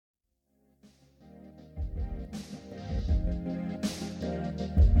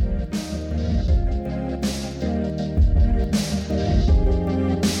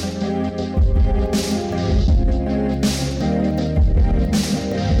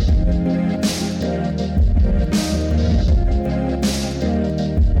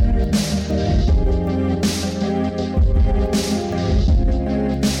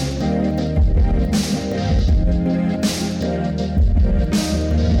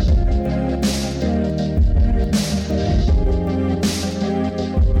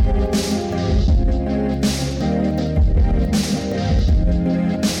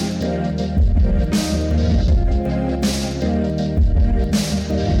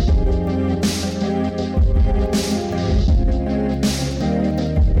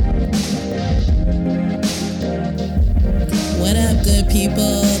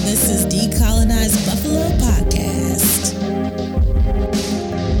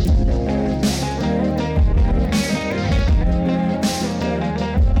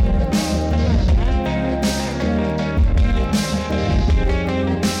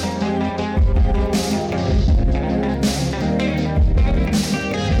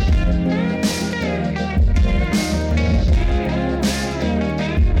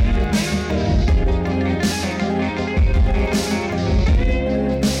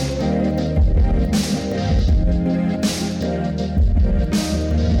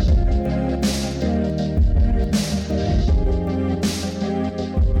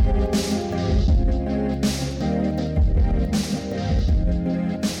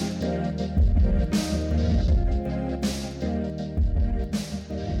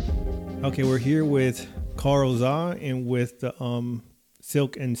Okay, we're here with Carl Za and with the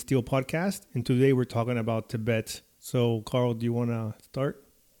Silk and Steel podcast, and today we're talking about Tibet. So, Carl, do you want to start?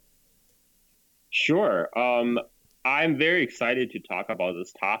 Sure. I'm very excited to talk about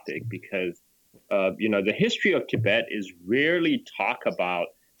this topic because, the history of Tibet is rarely talked about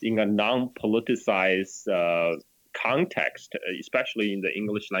in a non-politicized context, especially in the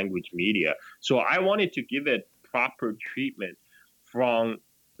English language media. So I wanted to give it proper treatment from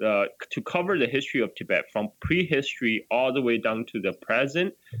to cover the history of Tibet from prehistory all the way down to the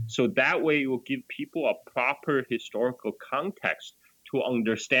present. So that way it will give people a proper historical context to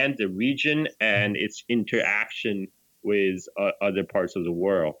understand the region and its interaction with other parts of the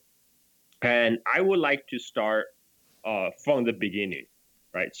world. And I would like to start from the beginning,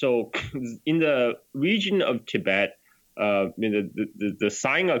 right? So, in the region of Tibet, the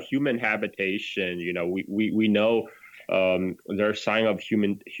sign of human habitation, we know there's sign of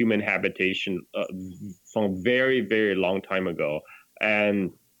human habitation from a very, very long time ago.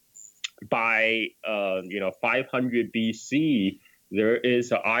 And by 500 BC, there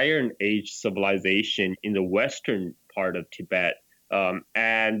is an Iron Age civilization in the western part of Tibet,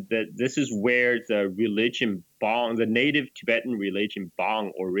 and this is where the religion Bong, the native Tibetan religion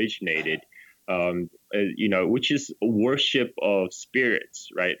Bong, originated. Which is worship of spirits,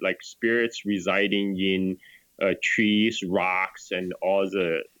 right? Like spirits residing in trees, rocks, and all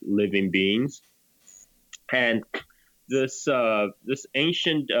the living beings. And this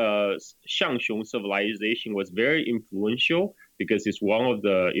ancient Shangxiong civilization was very influential because it's one of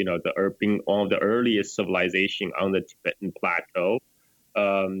the being one of the earliest civilization on the Tibetan plateau.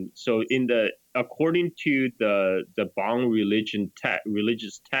 So according to the Bong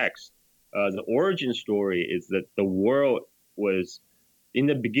religious text, the origin story is that the world was in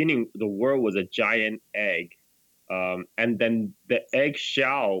the beginning the world was a giant egg, and then the egg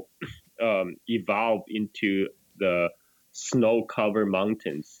shell evolved into the snow-covered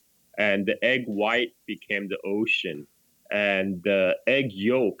mountains, and the egg white became the ocean, and the egg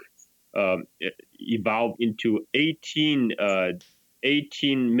yolk evolved into 18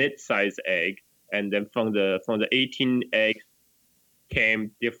 mid-sized egg, and then from the 18 eggs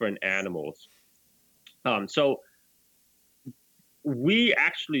came different animals. So we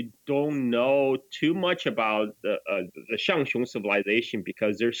actually don't know too much about the Shangxiong civilization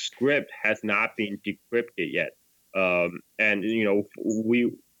because their script has not been decrypted yet. And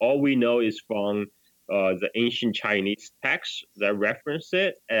all we know is from the ancient Chinese texts that reference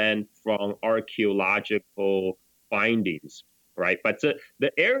it and from archaeological findings, right? But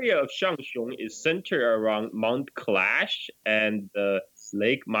the area of Shangxiong is centered around Mount Kalash and the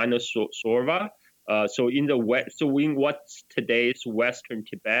Lake Manasorva. So in what's today's Western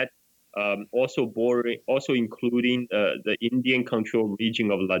Tibet, also including the Indian-controlled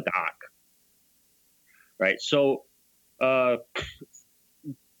region of Ladakh, right? So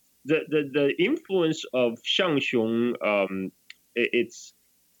the influence of Shangxiong, it's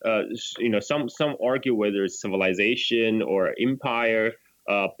some argue whether it's civilization or empire,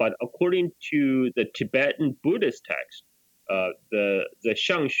 but according to the Tibetan Buddhist text, the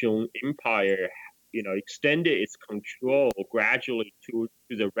Shangxiong Empire extended its control gradually to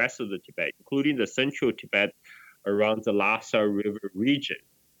the rest of the Tibet, including the central Tibet around the Lhasa River region.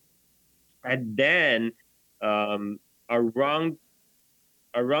 And then around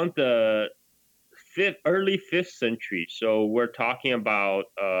the early fifth century, so we're talking about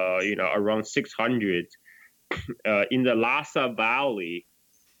around 600, in the Lhasa Valley,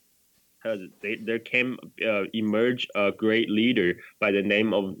 emerged a great leader by the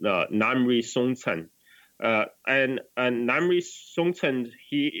name of Namri Songtsen. And Namri Songtsen,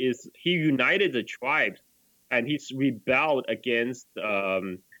 he united the tribes, and he's rebelled against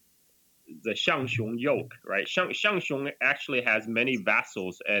the Shangxiong yoke, right? Shangxiong actually has many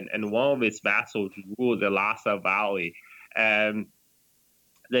vassals, and one of its vassals ruled the Lhasa Valley. And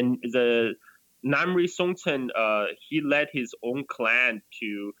then the Namri Songtsen, he led his own clan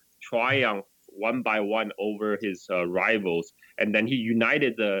to triumph one by one over his rivals, and then he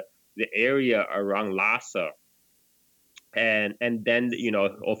united the area around Lhasa, and then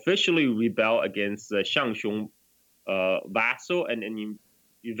officially rebel against the Shangxiong vassal, and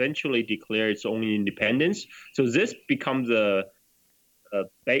eventually declare its own independence. So this becomes the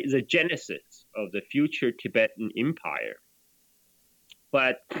genesis of the future Tibetan Empire.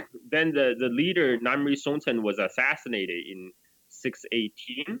 But then the leader Namri Songtsen was assassinated in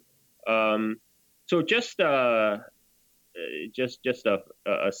 618. So just a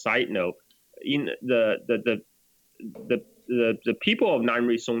side note, in the people of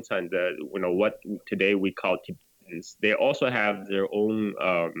Namri Songtsen, what today we call Tibetans, they also have their own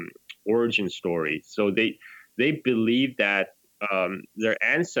origin story. So they believe that their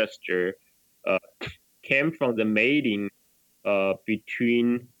ancestor uh, came from the mating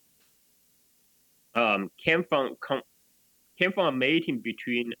between came from a mating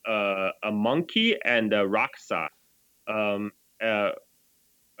between a monkey and a raksa. Um, uh,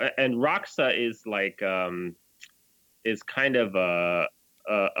 and raksa is like is kind of a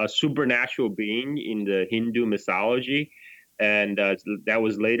supernatural being in the Hindu mythology, and that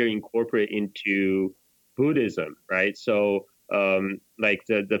was later incorporated into Buddhism, right? So, like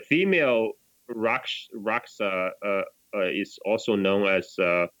the female Raksa is also known as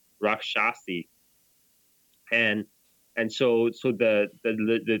Rakshasi, and so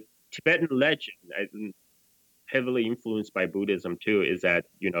the Tibetan legend, heavily influenced by Buddhism too, is that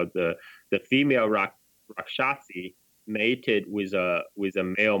the female Rakshasi mated with a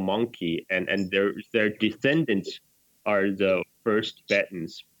male monkey, and their descendants are the first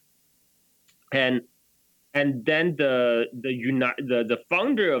Tibetans. And then the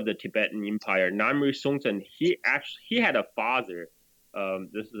founder of the Tibetan Empire, Namri Songtsen, he had a father.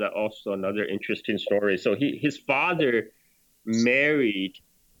 This is also another interesting story. So his father married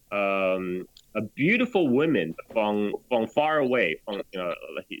a beautiful woman from far away. From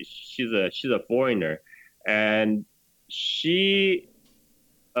she's a foreigner, and she's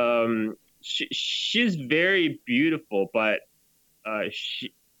very beautiful, but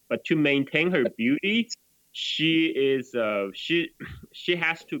to maintain her beauty, she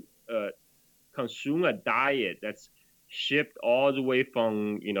has to consume a diet that's shipped all the way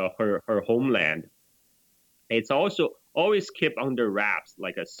from her homeland. It's also always kept under wraps,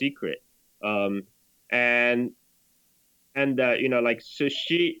 like a secret. um and like, so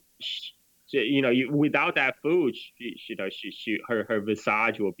without that food, her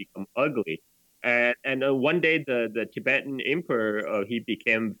visage will become ugly. And one day the Tibetan emperor, he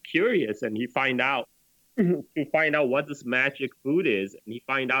became curious, and he find out what this magic food is, and he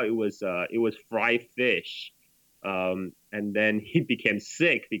find out it was fried fish. And then he became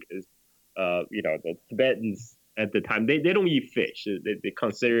sick because the Tibetans at the time, they don't eat fish. They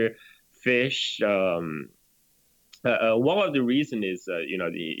consider fish. One of the reason is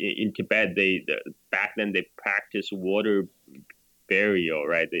in Tibet, back then they practiced water burial,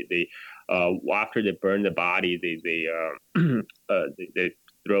 right? They after they burn the body, they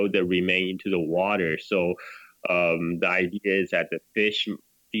throw the remain into the water. So the idea is that the fish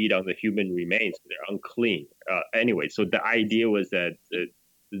feed on the human remains, so they're unclean. Anyway, so the idea was that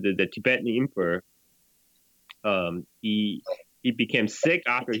the Tibetan emperor, he became sick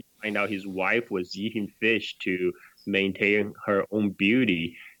after he found out his wife was eating fish to maintain her own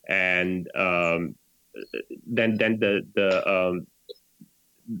beauty. And then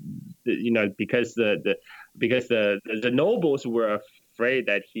because the nobles were afraid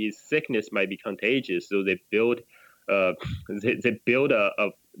that his sickness might be contagious, so they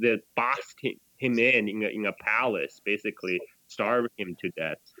boxed him in a palace, basically starved him to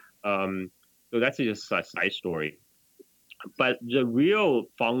death. So that's just a side story. But the real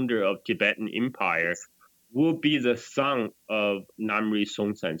founder of Tibetan Empire will be the son of Namri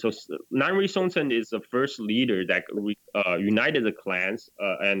Songtsen. So Namri Songtsen is the first leader that united the clans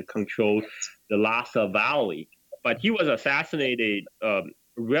and controlled the Lhasa Valley. But he was assassinated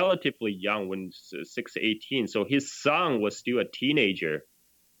relatively young, when 618. So his son was still a teenager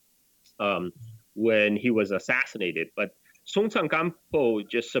when he was assassinated. But Songtsen Gampo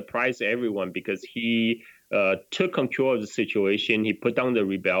just surprised everyone because he took control of the situation. He put down the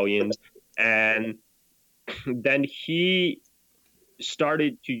rebellion, and then he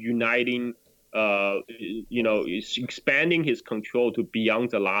started to uniting, expanding his control to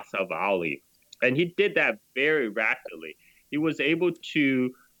beyond the Lhasa Valley. And he did that very rapidly. He was able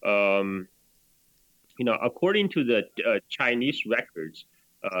to, according to the Chinese records,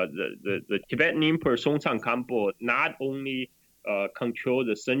 the Tibetan Emperor Songtsen Gampo not only controlled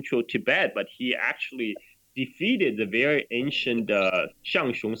the central Tibet, but he actually defeated the very ancient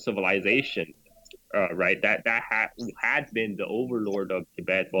Xiangxiong civilization. Right, that had been the overlord of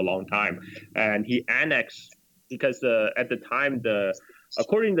Tibet for a long time, and he annexed, because at the time,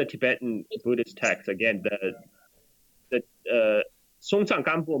 according to the Tibetan Buddhist text, again, the Songtsen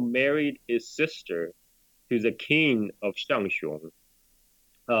Gampo married his sister to the king of Xiangxiong,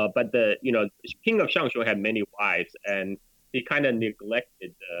 but the king of Xiangxiong had many wives, and he kind of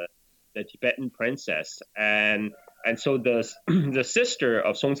neglected the Tibetan princess, and so the sister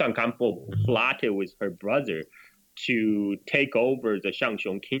of Songtsen Gampo plotted with her brother to take over the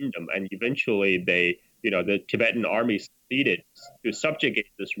Xiangxiong kingdom, and eventually the Tibetan army succeeded to subjugate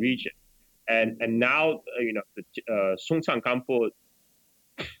this region, and now Songtsen Gampo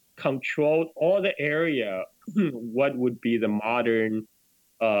controlled all the area, what would be the modern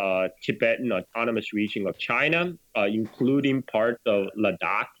Tibetan Autonomous Region of China, including parts of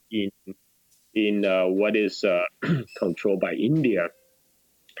Ladakh in what is controlled by India,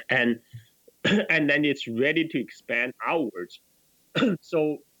 and and then it's ready to expand outwards.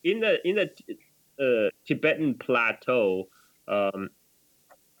 So in the Tibetan plateau,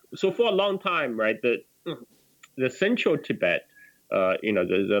 so for a long time, right, the central Tibet,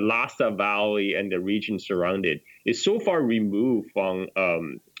 the Lhasa Valley and the region surrounded is so far removed from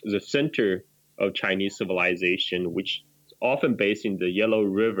the center of Chinese civilization, which is often based in the Yellow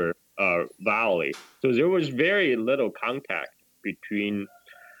River Valley. So there was very little contact between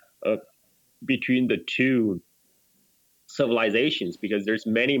the two civilizations because there's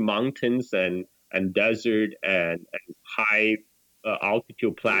many mountains and desert and high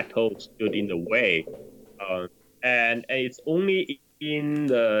altitude plateaus stood in the way. And it's only in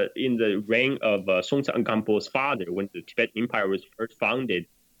the reign of Songtsen Gampo's father, when the Tibetan Empire was first founded,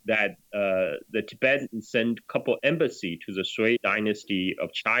 that the Tibetans sent a couple embassy to the Sui dynasty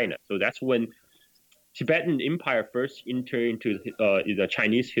of China. So that's when Tibetan Empire first entered into the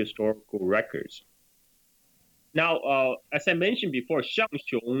Chinese historical records. Now, as I mentioned before,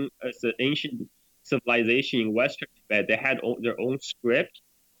 Shangxiong as an ancient civilization in Western Tibet, they had their own script.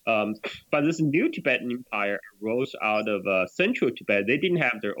 But this new Tibetan Empire arose out of Central Tibet. They didn't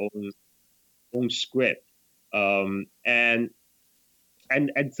have their own script, and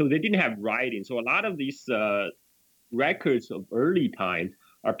so they didn't have writing. So a lot of these records of early times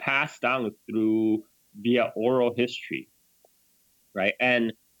are passed down through via oral history, right?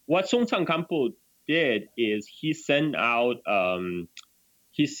 And what Songtsen Gampo did is he sent out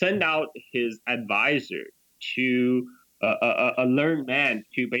his advisor to a learned man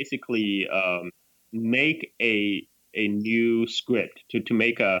to basically make a new script to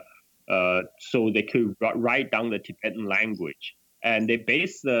make so they could write down the Tibetan language, and they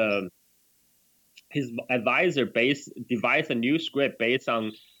his advisor devised a new script based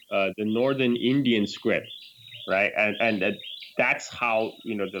on the Northern Indian script, right? And that's how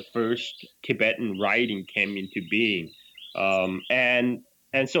the first Tibetan writing came into being, and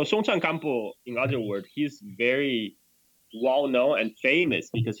so Songtsen Gampo, in other words, he's very well known and famous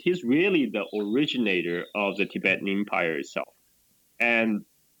because he's really the originator of the Tibetan Empire itself. And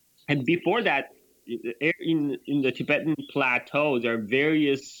before that, in the Tibetan plateau, there are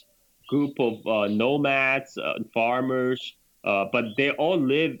various group of nomads, farmers, but they all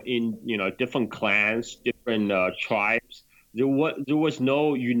live in different clans, different tribes. There was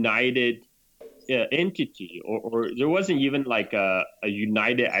no united entity, or there wasn't even like a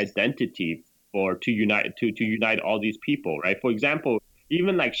united identity to unite all these people, right? For example,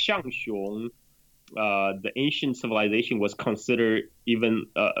 even like Shangxiong, the ancient civilization was considered even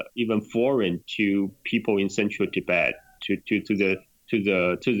foreign to people in central Tibet, to the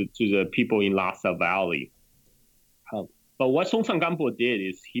people in Lhasa Valley. But what Songtsen Gampo did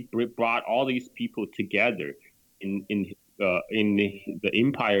is he brought all these people together in the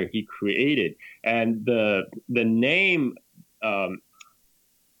empire he created, and the name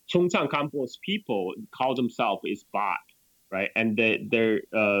Songtsen Gampo's people call themselves is Bat, right? And their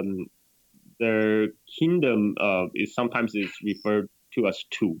kingdom is sometimes referred to as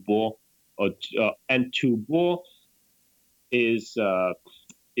Tubo, and Tubo is the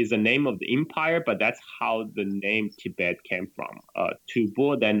name of the empire, but that's how the name Tibet came from.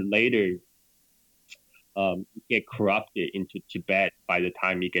 Tubo then later get corrupted into Tibet by the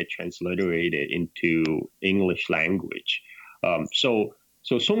time it get transliterated into English language. So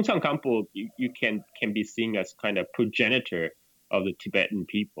Songtsen Gampo, you can be seen as kind of progenitor of the Tibetan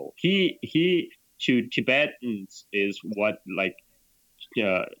people. He to Tibetans is what like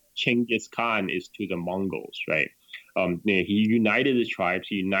Genghis Khan is to the Mongols, right? He united the tribes,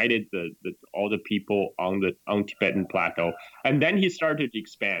 he united all the people on Tibetan plateau, and then he started to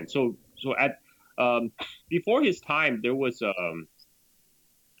expand. So at before his time, there was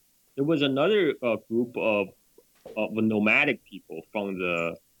another group of nomadic people from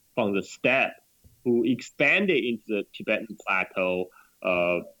the steppe who expanded into the Tibetan plateau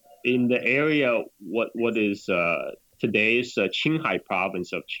in the area what is today's Qinghai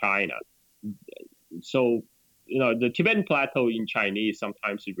province of China. So the Tibetan plateau in Chinese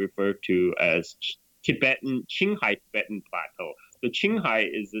sometimes is referred to as Qinghai Tibetan plateau. The Qinghai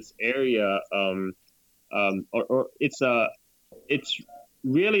is this area, or it's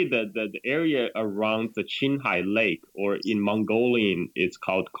really the area around the Qinghai Lake, or in Mongolian it's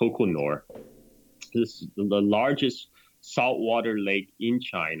called Kokonor. This is the largest saltwater lake in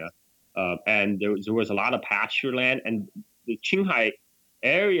China, and there was a lot of pasture land, and the Qinghai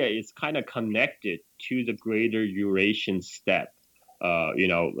area is kind of connected to the greater Eurasian steppe.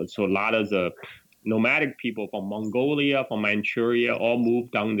 So a lot of the nomadic people from Mongolia, from Manchuria, all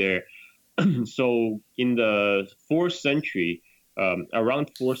moved down there. So in the 4th century,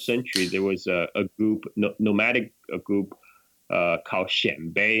 around 4th century, there was a group, nomadic group called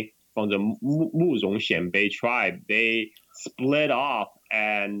Xianbei from the Muzong Xianbei tribe. They split off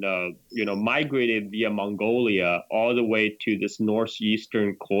and migrated via Mongolia all the way to this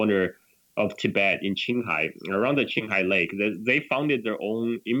northeastern corner of Tibet in Qinghai, around the Qinghai Lake. They founded their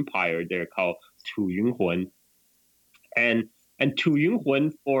own empire there called Tu Yunhuan. And Tu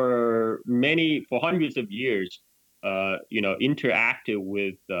Yunhuan for hundreds of years, interacted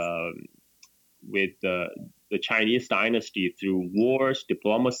with the Chinese dynasty through wars,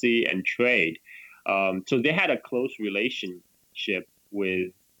 diplomacy, and trade. So they had a close relationship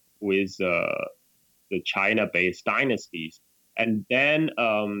with the China-based dynasties. And then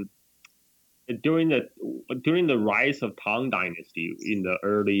during the rise of Tang Dynasty in the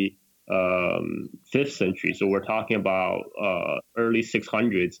early 5th century, so we're talking about early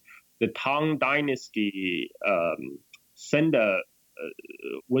 600s, the Tang Dynasty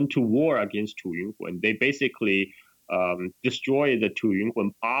went to war against Tu Yunhuan. They basically destroyed the Tu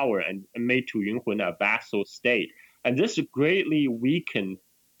Yunhuan power and made Tu Yunhuan a vassal state. And this greatly weakened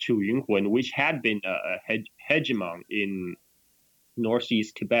Tu Yunhuan, which had been a hegemon in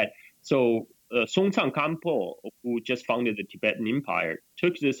northeast Tibet. So Songtsan Gampo, who just founded the Tibetan Empire,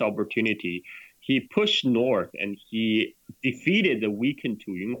 took this opportunity. He pushed north and he defeated the weakened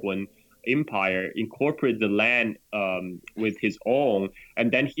Tu Yunhuan empire, incorporated the land with his own,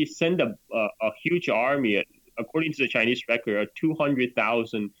 and then he sent a huge army, according to the Chinese record, a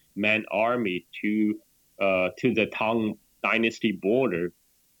 200,000 man army to the Tang Dynasty border,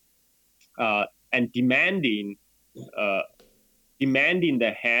 and demanding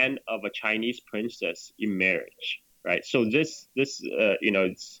the hand of a Chinese princess in marriage. Right. So this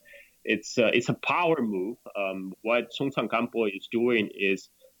it's a power move. What Songtsan Gampo is doing is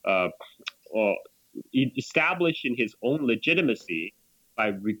establishing his own legitimacy by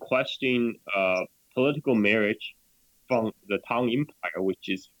requesting political marriage from the Tang Empire, which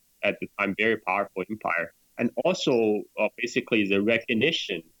is at the time very powerful empire, and also basically the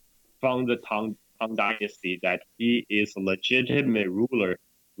recognition from the Tang Dynasty that he is a legitimate ruler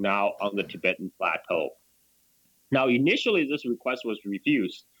now on the Tibetan plateau. Now, initially, this request was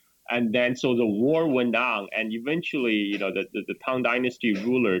refused. And then, so the war went on, and eventually, the Tang Dynasty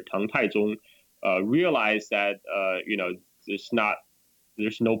ruler Tang Taizong realized that,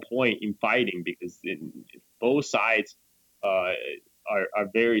 there's no point in fighting because both sides are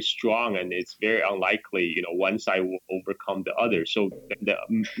very strong, and it's very unlikely, one side will overcome the other. So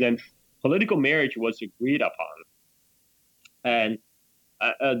then political marriage was agreed upon, and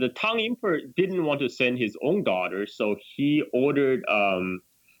the Tang Emperor didn't want to send his own daughter, so he ordered.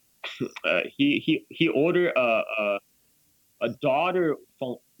 He ordered a daughter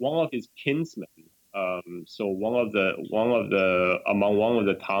from one of his kinsmen. So one of the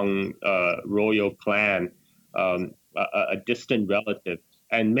Tang royal clan, a distant relative,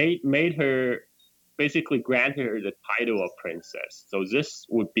 and made her, basically granted her the title of princess. So this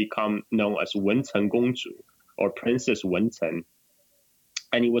would become known as Wencen Gongzhu, or Princess Wencen,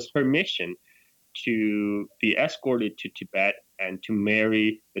 and it was her mission to be escorted to Tibet and to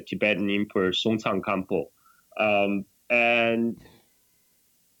marry the Tibetan Emperor Songtsan Gampo.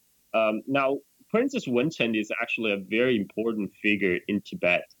 Now, Princess Wencen is actually a very important figure in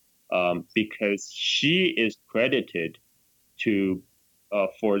Tibet because she is credited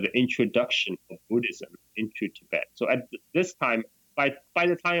for the introduction of Buddhism into Tibet. So at this time, by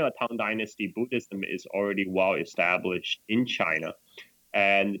the time of Tang Dynasty, Buddhism is already well established in China.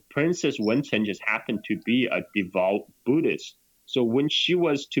 And Princess Wencen just happened to be a devout Buddhist. So when she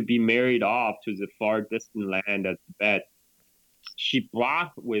was to be married off to the far distant land of Tibet, she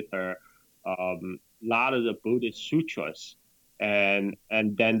brought with her a lot of the Buddhist sutras, and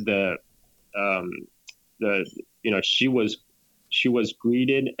then she was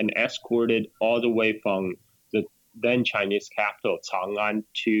greeted and escorted all the way from the then Chinese capital Chang'an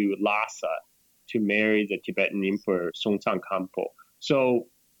to Lhasa to marry the Tibetan Emperor Songtsan Gampo. So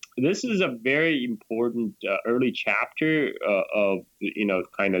this is a very important early chapter of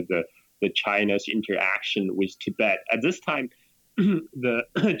kind of the China's interaction with Tibet. At this time, the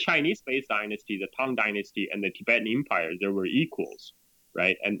Chinese-based dynasty, the Tang Dynasty, and the Tibetan Empire, they were equals,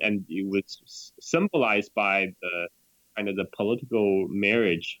 right? And it was symbolized by the kind of the political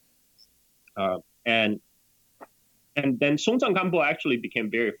marriage, and then Songtsan Gampo actually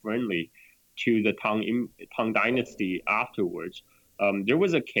became very friendly to the Tang Dynasty afterwards. there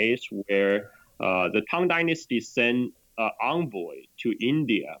was a case where the Tang Dynasty sent an envoy to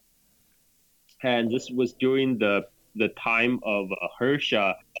India, and this was during the time of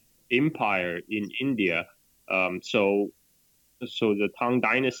Harsha Empire in India. So the Tang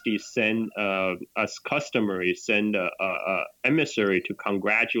Dynasty sent, as customary, send a emissary to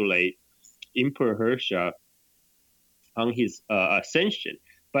congratulate Emperor Harsha on his ascension.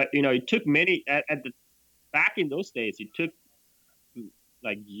 But it took many back in those days. It took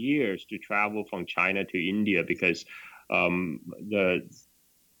like years to travel from China to India because it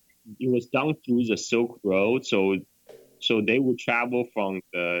was done through the Silk Road. So they would travel from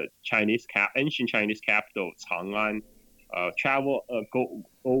the ancient Chinese capital Chang'an,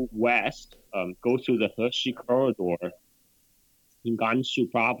 go west, go through the Heshi corridor in Gansu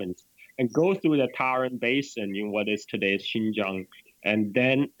province, and go through the Tarim Basin in what is today's Xinjiang, and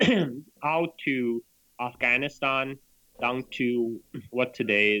then out to Afghanistan, down to what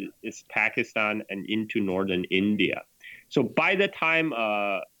today is Pakistan, and into northern India. So by the time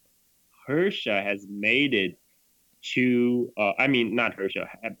Harsha has made it to, not Harsha,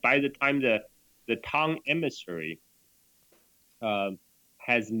 by the time the Tang emissary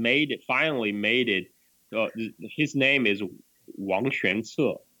has finally made it, his name is Wang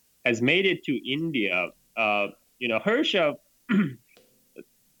Xuance, has made it to India. Harsha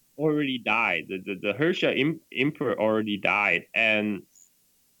already died. The Harsha emperor already died, and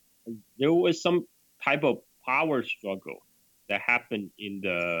there was some type of power struggle that happened in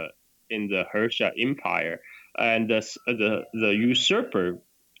the Harsha Empire, and the usurper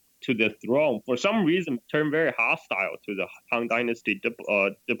to the throne for some reason turned very hostile to the Tang Dynasty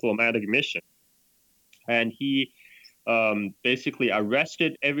diplomatic mission, and he basically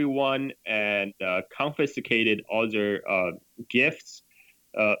arrested everyone and confiscated all their gifts,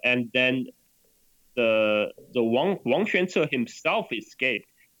 and then the Wang Xuance himself escaped.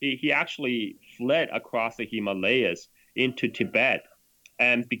 He actually fled across the Himalayas into Tibet.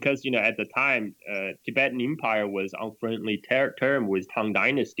 And because, at the time, Tibetan Empire was on friendly term with Tang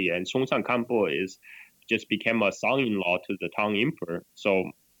Dynasty, and Songtsan Gampo just became a son-in-law to the Tang Emperor.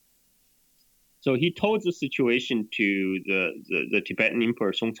 So he told the situation to the Tibetan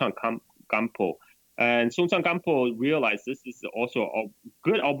Emperor Songtsan Gampo, and Songtsan Gampo realized this is also a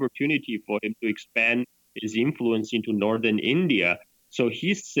good opportunity for him to expand his influence into northern India. So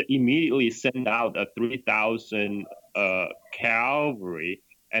he immediately sent out a 3,000 cavalry,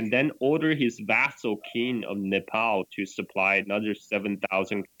 and then ordered his vassal king of Nepal to supply another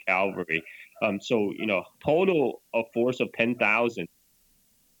 7,000 cavalry. Total a force of 10,000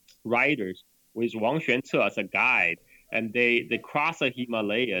 riders with Wang Xuance as a guide, and they cross the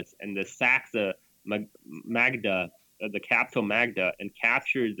Himalayas and they sack the Magda, the capital Magda, and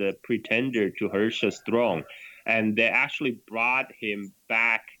capture the pretender to Harsha's throne. And they actually brought him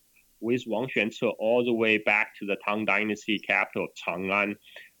back with Wang Xuance all the way back to the Tang Dynasty capital, Chang'an.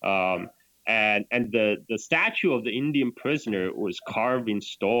 And the statue of the Indian prisoner was carved in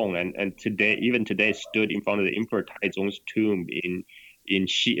stone, and even today stood in front of the Emperor Taizong's tomb in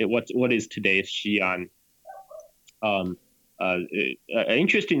what is today's Xi'an. An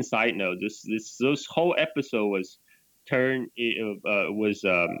interesting side note: this whole episode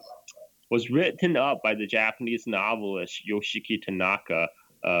was written up by the Japanese novelist Yoshiki Tanaka,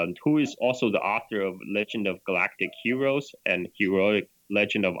 who is also the author of Legend of Galactic Heroes and Heroic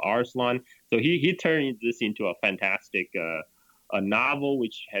Legend of Arslan. So he turned this into a fantastic a novel,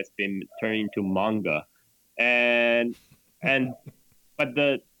 which has been turned into manga, but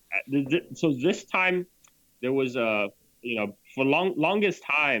so this time there was for longest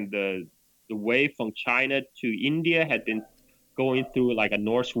time the way from China to India had been going through like a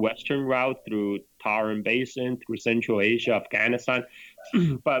northwestern route through Tarim Basin, through Central Asia, Afghanistan.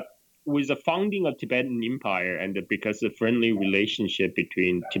 But with the founding of Tibetan Empire and because of the friendly relationship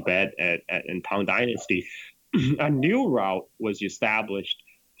between Tibet and Tang Dynasty, a new route was established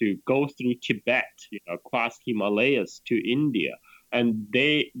to go through Tibet, across Himalayas to India. And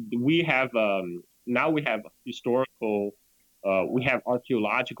we have historical, we have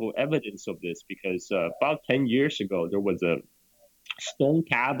archaeological evidence of this because about 10 years ago, there was a stone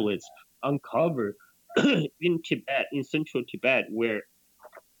tablets uncovered in Tibet, in central Tibet, where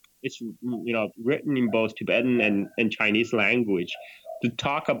it's written in both Tibetan and Chinese language to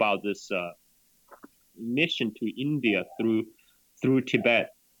talk about this mission to India through Tibet.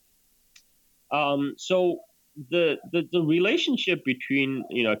 So the relationship between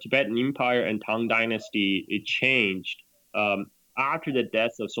Tibetan Empire and Tang Dynasty, it changed after the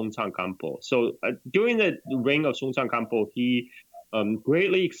death of Songtsan Gampo. So during the reign of Songtsan Gampo, he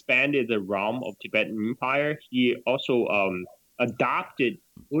greatly expanded the realm of Tibetan Empire. He also adopted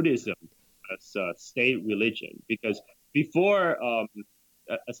Buddhism as a state religion, because before,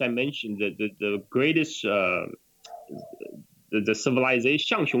 as I mentioned, the greatest the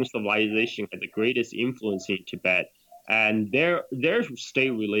civilization, Xiangxiong civilization, had the greatest influence in Tibet, and their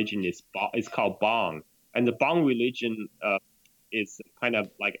state religion is called Bong, and the Bong religion is kind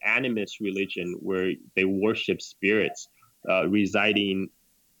of like animist religion where they worship spirits residing in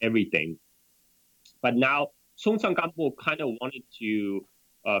everything. But now Songtsan Gampo kind of wanted to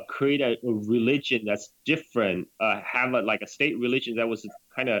create a religion that's different, have like a state religion that was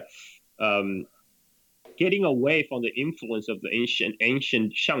kind of um, getting away from the influence of the ancient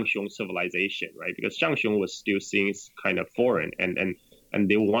Shangxiong civilization, right? Because Shangxiong was still seen as kind of foreign, and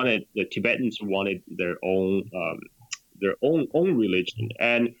the Tibetans wanted their own religion,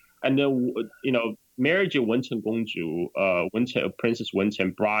 and then marriage of Wenchen Gongzhu, Princess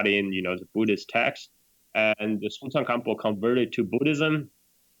Wenchen brought in the Buddhist text, and the Songtsan Gampo converted to Buddhism,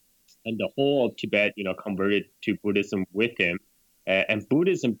 and the whole of Tibet converted to Buddhism with him, and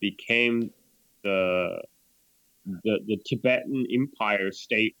Buddhism became the Tibetan Empire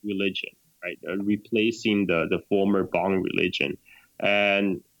state religion, right? Replacing the former Bong religion,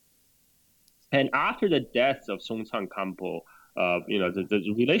 and after the death of Songtsan Gampo,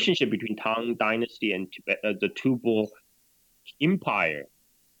 the relationship between Tang Dynasty and Tibet, the Tubal Empire,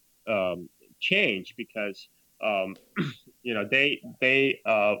 changed because they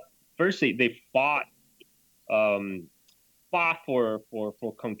firstly they fought for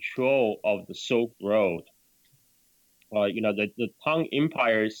control of the Silk Road. The Tang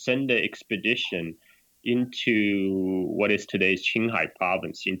Empire sent the expedition into what is today's Qinghai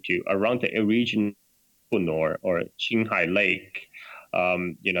province, into around the region or Qinghai Lake,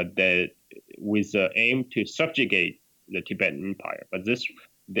 with the aim to subjugate the Tibetan Empire. But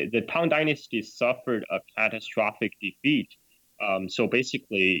the Tang Dynasty suffered a catastrophic defeat. So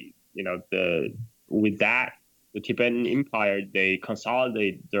basically, with that, the Tibetan Empire, they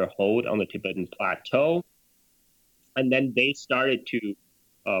consolidated their hold on the Tibetan plateau, and then they started to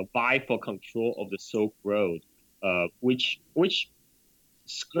vie for control of the Silk Road, which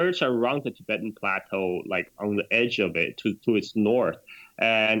skirts around the Tibetan plateau, like on the edge of it to its north,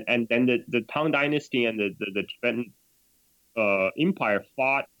 and then the Tang Dynasty and the Tibetan Empire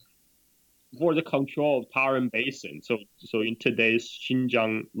fought for the control of Tarim Basin, so in today's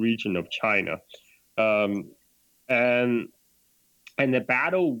Xinjiang region of China, and the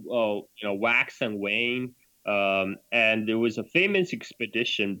battle waxed and waned, and there was a famous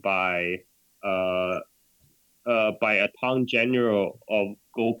expedition by a Tang general of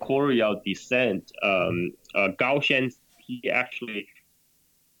Goryeo descent, Gao Shen. He actually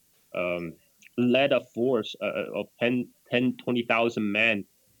led a force of 20,000 men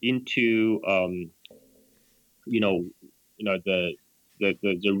into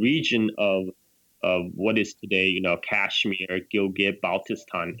the region of what is today Kashmir, Gilgit,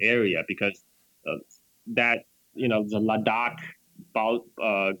 Baltistan area, because the Ladakh,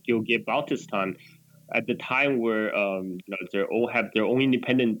 Gilgit, Baltistan at the time were they all have their own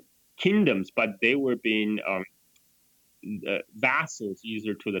independent kingdoms, but they were being vassals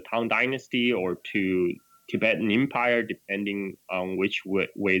either to the Tang Dynasty or to Tibetan Empire, depending on which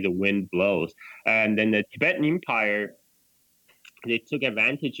way the wind blows. And then the Tibetan Empire, they took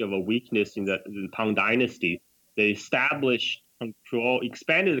advantage of a weakness in the Tang Dynasty. They expanded the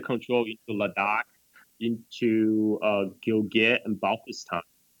control into Ladakh, into Gilgit and Baltistan,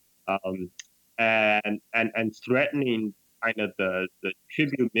 and threatening kind of the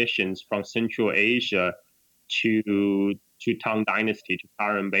tribute missions from Central Asia to Tang Dynasty, to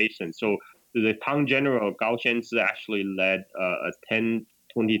Tarim Basin. So the Tang general Gao Xianzi actually led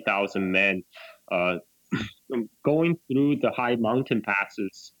 20,000 men going through the high mountain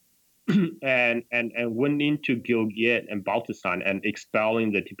passes and went into Gilgit and Baltistan and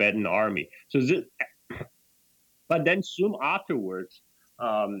expelling the Tibetan army. But then soon afterwards,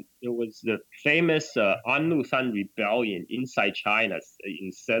 there was the famous Anlusan rebellion inside China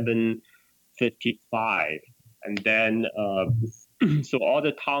in 755, and then so all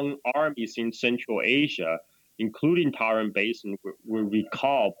the Tang armies in Central Asia, including Tarim Basin, were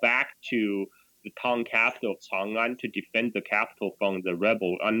recalled back to the Tang capital of Chang'an to defend the capital from the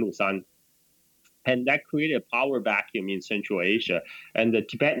rebel Anlusan. And that created a power vacuum in Central Asia. And the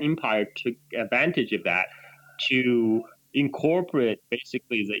Tibetan Empire took advantage of that to incorporate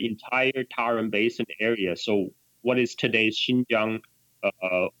basically the entire Tarim Basin area, so what is today's Xinjiang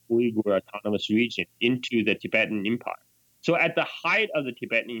Uyghur Autonomous Region, into the Tibetan Empire. So at the height of the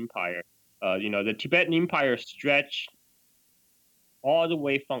Tibetan Empire, the Tibetan Empire stretched all the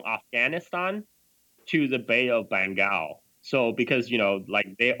way from Afghanistan to the Bay of Bengal. So because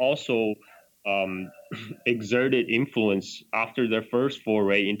like they also um, exerted influence after their first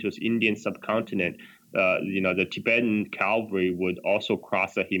foray into the Indian subcontinent. The Tibetan cavalry would also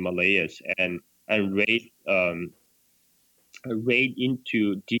cross the Himalayas and raid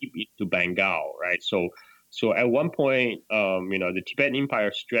into deep into Bengal, right? So at one point, the Tibetan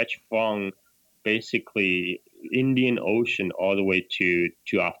Empire stretched from basically Indian Ocean all the way to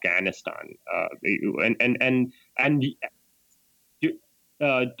Afghanistan, and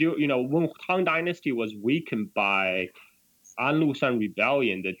when Tang Dynasty was weakened by Anlushan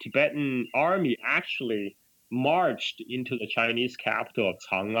rebellion, the Tibetan army actually marched into the Chinese capital of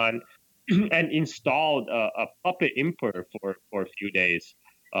Chang'an and installed a puppet emperor for a few days.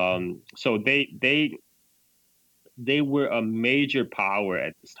 So they were a major power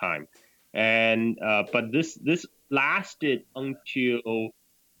at this time, and but this lasted until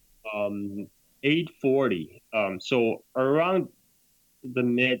 840. So around the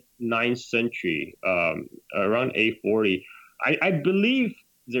mid 9th century, around 840, I believe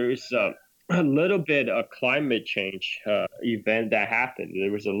there is a little bit of climate change event that happened.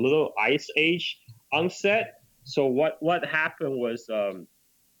 There was a little ice age onset. So what happened was,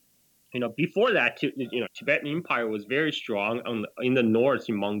 before that, Tibetan Empire was very strong. In the north,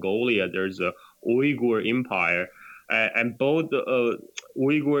 in Mongolia, there's a Uyghur Empire, and both the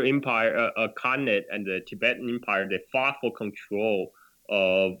Uyghur Empire, Khanate, and the Tibetan Empire, they fought for control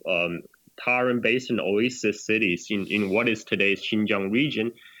of Tarim Basin oasis cities in what is today's Xinjiang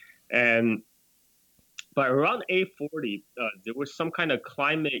region. And but around 840, there was some kind of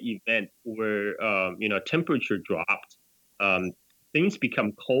climate event where temperature dropped, things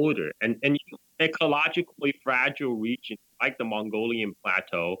become colder, and ecologically fragile regions like the Mongolian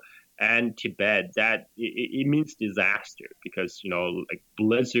Plateau and Tibet, that it means disaster because like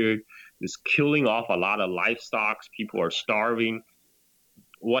blizzard is killing off a lot of livestock. People are starving.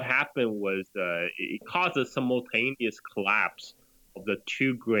 What happened was it caused a simultaneous collapse of the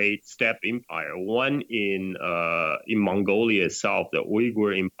two great steppe empire. One in Mongolia itself, the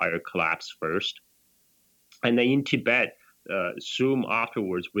Uyghur Empire collapsed first, and then in Tibet, soon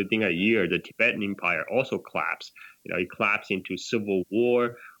afterwards, within a year, the Tibetan Empire also collapsed. It collapsed into civil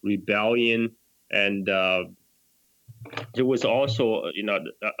war, rebellion, and there was also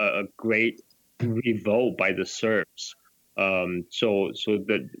a great revolt by the Serbs.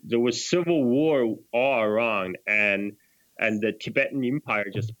 There was civil war all around, and the Tibetan Empire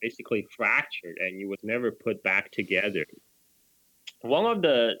just basically fractured, and it was never put back together. One of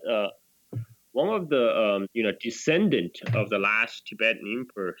the descendant of the last Tibetan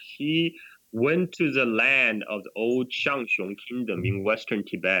emperor, he went to the land of the old Shangxiong Kingdom in western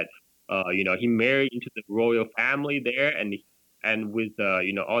Tibet. He married into the royal family there, and with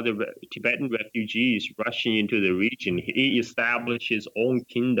all the Tibetan refugees rushing into the region, he established his own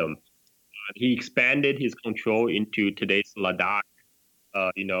kingdom. He expanded his control into today's Ladakh,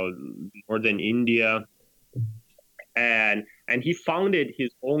 northern India, and he founded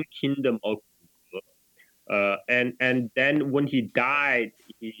his own kingdom of and then when he died,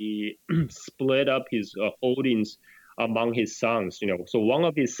 he split up his holdings among his sons. So one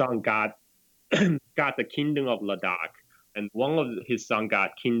of his sons got the kingdom of Ladakh, and one of his sons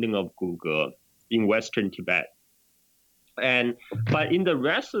got kingdom of Guge in western Tibet. But in the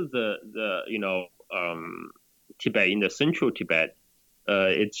rest of the Tibet, in the central Tibet,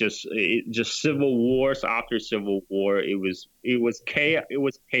 it's just civil wars after civil war. It was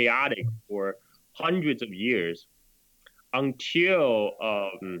chaotic for hundreds of years until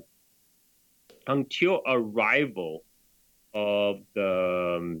arrival of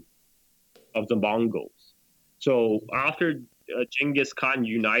the Mongols. So after Genghis Khan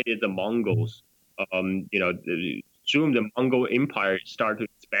united the Mongols, soon the Mongol Empire started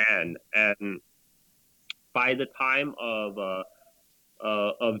to expand, and by the time of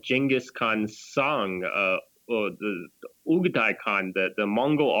Genghis Khan's son, the Ugadai Khan, the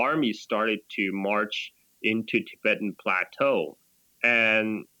Mongol army started to march into Tibetan Plateau,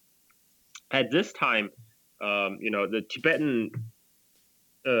 and at this time, the Tibetan,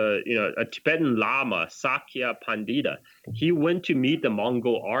 a Tibetan Lama, Sakya Pandita, he went to meet the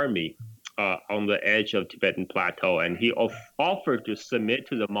Mongol army on the edge of Tibetan Plateau, and he offered to submit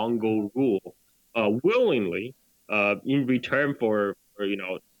to the Mongol rule willingly in return for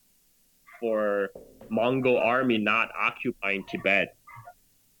Mongol army not occupying Tibet.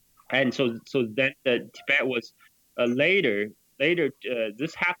 And so then Tibet was later.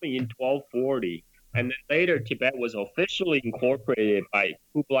 This happened in 1240, and then later Tibet was officially incorporated by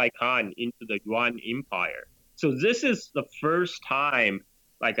Kublai Khan into the Yuan Empire. So this is the first time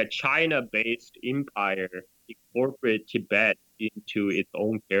like a China-based empire incorporate Tibet into its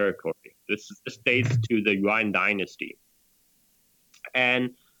own territory. This dates to the Yuan dynasty.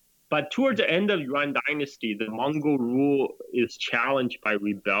 But towards the end of Yuan dynasty, the Mongol rule is challenged by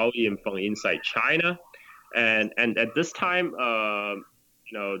rebellion from inside China, and at this time,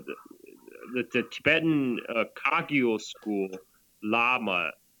 the Tibetan Kagyu school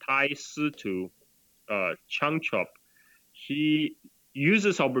Lama Tai Situ Changchop, he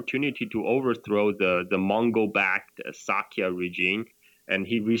uses opportunity to overthrow the Mongol-backed Sakya regime, and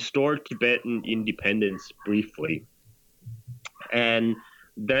he restored Tibetan independence briefly. And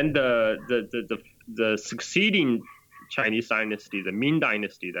then the succeeding Chinese dynasty, the Ming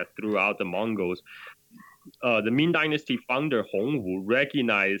dynasty that threw out the Mongols, the Ming dynasty founder Hongwu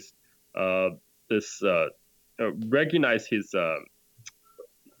recognized his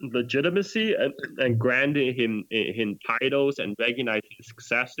legitimacy and granted him titles and recognized his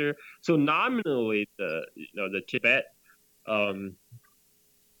successor. So nominally, the Tibet.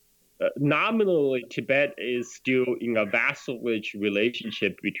 Nominally, Tibet is still in a vassalage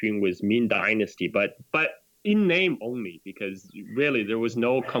relationship with Ming dynasty, but in name only, because really there was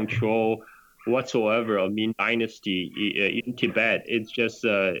no control whatsoever of Ming dynasty in Tibet. It's just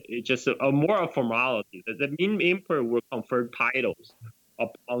a more of formality. The Ming emperor will confer titles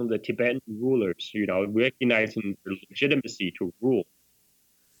upon the Tibetan rulers, recognizing their legitimacy to rule.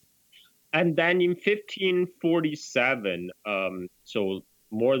 And then in 1547, so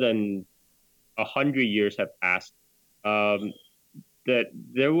more than 100 years have passed, that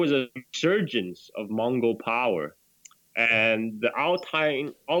there was a resurgence of Mongol power, and the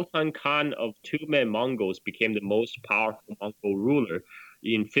Altan Khan of Tumen Mongols became the most powerful Mongol ruler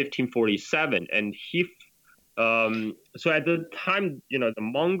in 1547, and so at the time, the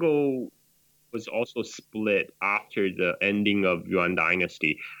Mongol was also split after the ending of Yuan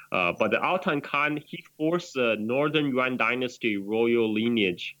dynasty. But the Altan Khan, he forced the northern Yuan dynasty royal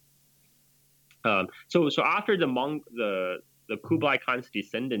lineage. So after the Kublai Khan's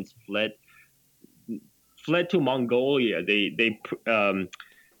descendants fled to Mongolia, they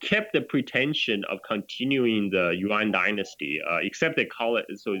kept the pretension of continuing the Yuan dynasty, except they call it,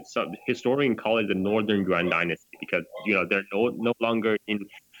 so some historians call it the Northern Yuan dynasty, because they're no longer in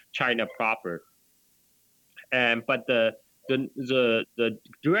China proper. But the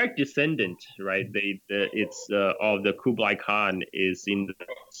direct descendant, right? It's of the Kublai Khan is in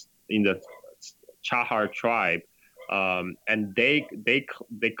the Chahar tribe, and they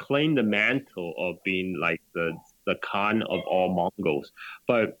claim the mantle of being like the Khan of all Mongols.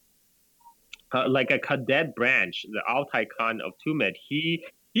 But like a cadet branch, the Altai Khan of Tumen, he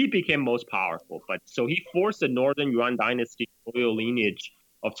became most powerful. But so he forced the Northern Yuan dynasty royal lineage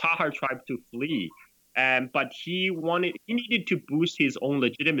of Chahar tribe to flee. But he needed to boost his own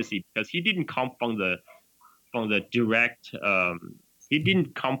legitimacy, because he didn't come from the direct. He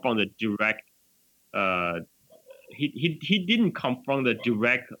didn't come from the direct. He didn't come from the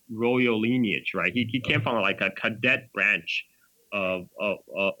direct royal lineage, right? He came from like a cadet branch of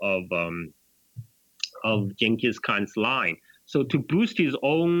Genghis Khan's line. So to boost his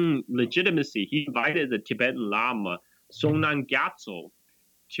own legitimacy, he invited the Tibetan Lama Songnan Gyatso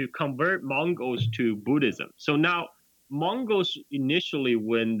to convert Mongols to Buddhism. So now Mongols initially,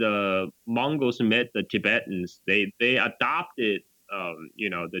 when the Mongols met the Tibetans, they adopted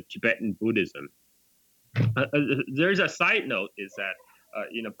the Tibetan Buddhism. There's a side note is that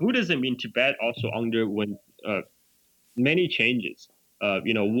Buddhism in Tibet also underwent many changes.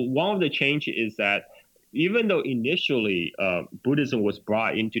 One of the changes is that even though initially Buddhism was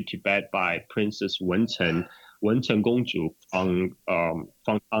brought into Tibet by Princess Wencheng Gongzhu from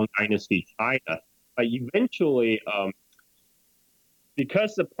Tang Dynasty, China, but eventually,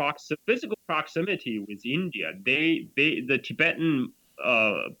 because the physical proximity with India, the Tibetan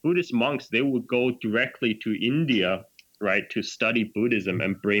Buddhist monks, they would go directly to India, right, to study Buddhism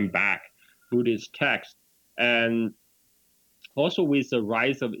and bring back Buddhist texts. And also with the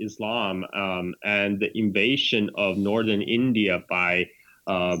rise of Islam and the invasion of northern India by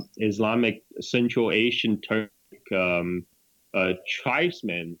Islamic Central Asian Turk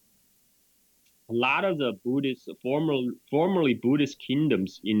tribesmen, a lot of the formerly Buddhist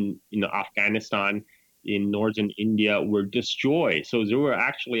kingdoms in Afghanistan, in northern India, were destroyed. So there were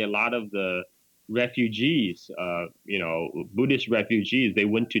actually a lot of the refugees, Buddhist refugees. They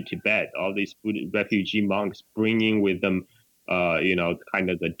went to Tibet. All these Buddhist refugee monks bringing with them, kind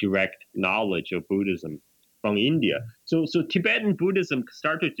of the direct knowledge of Buddhism from India. So Tibetan Buddhism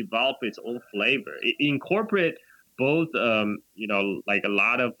started to develop its own flavor. It incorporated both, like a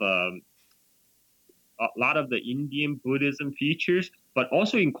lot of the Indian Buddhism features, but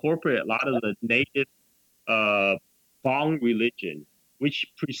also incorporate a lot of the native Bong religion, which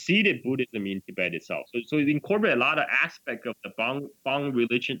preceded Buddhism in Tibet itself. So it incorporated a lot of aspects of the Bong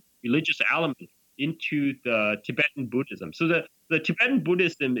religious element into the Tibetan Buddhism. So the Tibetan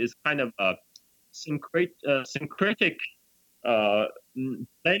Buddhism is kind of a syncretic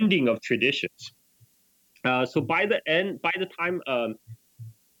blending of traditions. So by the time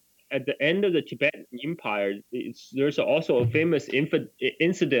at the end of the Tibetan Empire, there's also a famous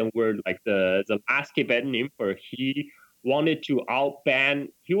incident where, like, the last Tibetan emperor, he wanted to ban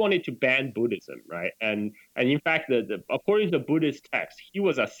Buddhism, right? And in fact, according to the Buddhist text, he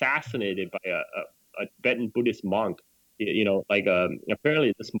was assassinated by a Tibetan Buddhist monk.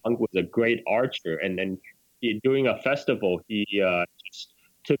 Apparently this monk was a great archer, and then during a festival, he just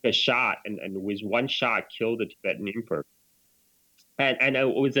took a shot and with one shot killed the Tibetan emperor. And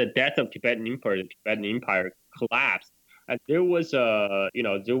with the death of Tibetan emperor, the Tibetan Empire collapsed. And there was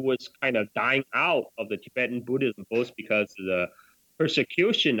kind of dying out of the Tibetan Buddhism, both because of the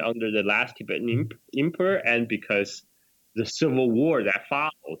persecution under the last Tibetan emperor and because the civil war that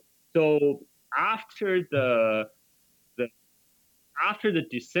followed. So after the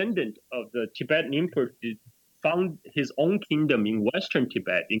descendant of the Tibetan emperor found his own kingdom in Western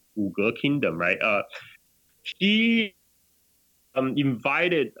Tibet, in Uyghur Kingdom, right? He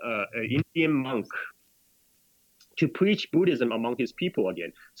invited an Indian monk to preach Buddhism among his people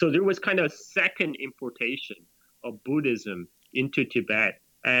again. So there was kind of a second importation of Buddhism into Tibet.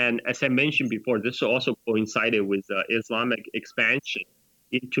 And as I mentioned before, this also coincided with Islamic expansion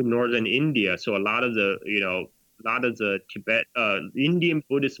into northern India. So a lot of the Indian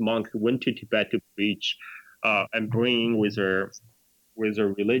Buddhist monks went to Tibet to preach and bring with their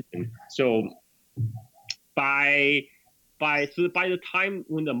religion. So by the time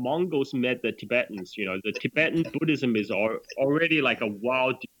when the Mongols met the Tibetans, the Tibetan Buddhism is already like a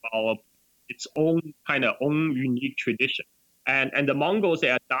well-developed, its own unique tradition. And the Mongols,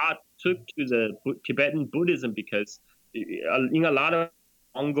 they took to the Tibetan Buddhism because in a lot of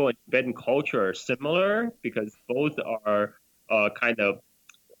Mongol and Tibetan culture are similar, because both are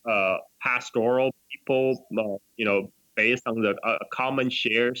pastoral people, based on the common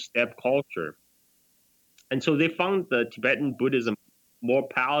shared steppe culture. And so they found the Tibetan Buddhism more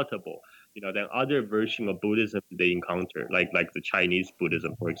palatable, than other versions of Buddhism they encounter, like the Chinese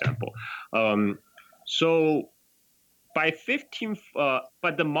Buddhism, for example. So by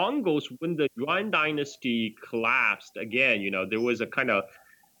but the Mongols, when the Yuan dynasty collapsed again, there was a kind of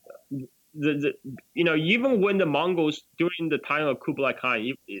even when the Mongols during the time of Kublai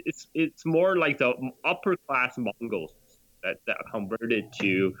Khan, it's more like the upper class Mongols that converted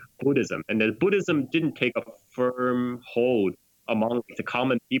to Buddhism, and the Buddhism didn't take a firm hold among the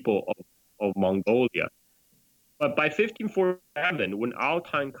common people of Mongolia. But by 1547, when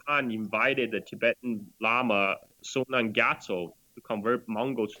Altan Khan invited the Tibetan Lama Sonam Gyatso to convert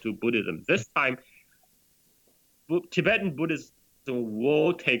Mongols to Buddhism, this time Tibetan Buddhism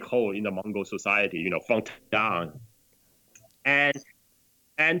will take hold in the Mongol society, from down. And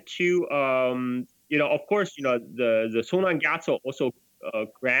to of course, the Sonam Gyatso also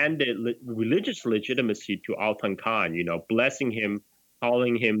granted religious legitimacy to Altan Khan, blessing him,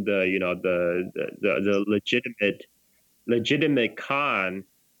 calling him the legitimate Khan,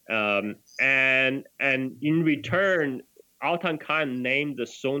 and in return, Altan Khan named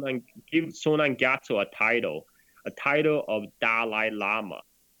give Sonam Gyatso a title of Dalai Lama.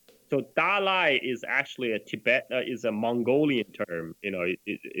 So Dalai is actually is a Mongolian term.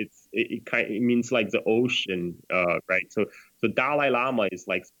 It means like the ocean, right? So Dalai Lama is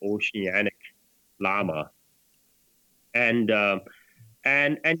like oceanic Lama, and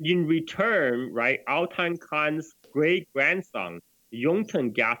in return, right, Altan Khan's great grandson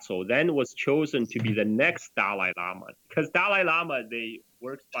Yongten Gyatso then was chosen to be the next Dalai Lama, because Dalai Lama, they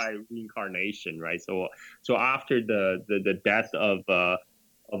works by reincarnation, right? So after the death of an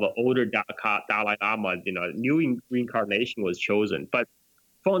older Dalai Lama, new reincarnation was chosen. But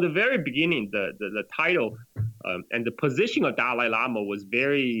from the very beginning, the title and the position of Dalai Lama was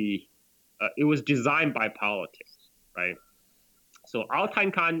it was designed by politics, right? So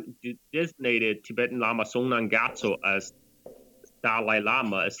Altan Khan designated Tibetan Lama Sonam Gyatso as Dalai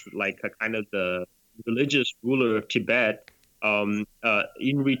Lama, as like a kind of the religious ruler of Tibet, in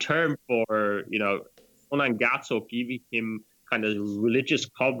return for Sonam Gyatso giving him kind of religious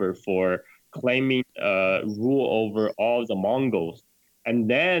cover for claiming rule over all the Mongols. And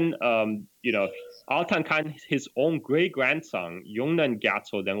then Altan Khan, his own great grandson Yongten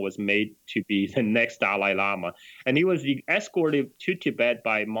Gyatso, then was made to be the next Dalai Lama, and he was escorted to Tibet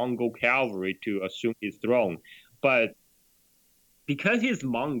by Mongol cavalry to assume his throne. But because he's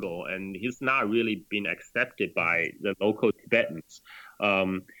Mongol and he's not really been accepted by the local Tibetans.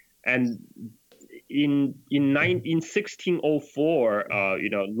 And in 1604,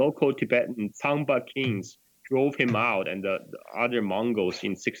 local Tibetan Tsangpa kings drove him out, and the other Mongols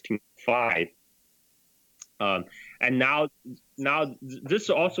in 1605. And now this is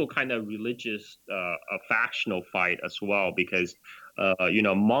also kind of religious, a factional fight as well, because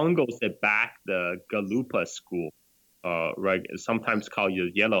Mongols that back the Galupa school, right, sometimes called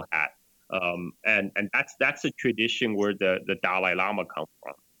the Yellow Hat, and that's a tradition where the Dalai Lama comes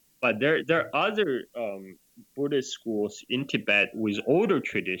from. But there are other Buddhist schools in Tibet with older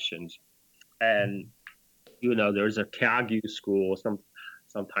traditions, and there's a Kagyu school,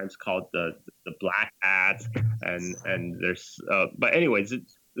 sometimes called the Black Hats, and there's but anyways,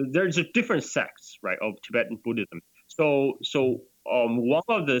 there's a different sects, right, of Tibetan Buddhism. So one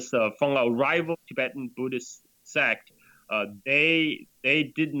of this from a rival Tibetan Buddhist sect, they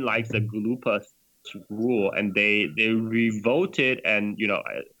didn't like the Galupa rule, and they revolted, and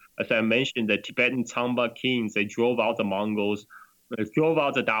as I mentioned, the Tibetan Tsangpa kings, they drove out the Mongols, they drove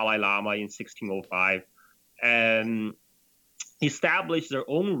out the Dalai Lama in 1605, and established their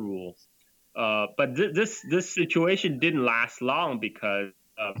own rule. But this situation didn't last long, because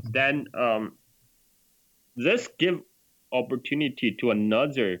then this give opportunity to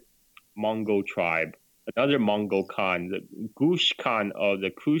another Mongol tribe, another Mongol Khan, the Gush Khan of the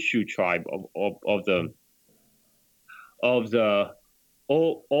Kushu tribe of the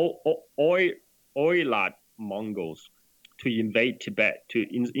Oirat Mongols, to invade Tibet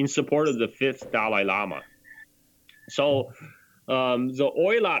in support of the fifth Dalai Lama. So the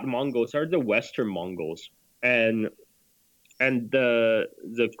Oirat Mongols are the Western Mongols, and the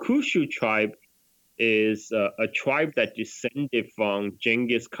Kushu tribe is a tribe that descended from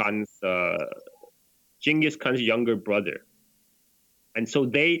Genghis Khan's younger brother. And so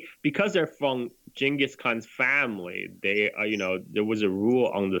because they're from Genghis Khan's family, there was a rule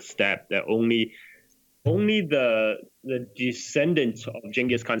on the steppe that only the descendants of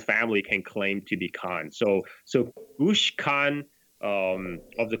Genghis Khan's family can claim to be Khan. So Gush Khan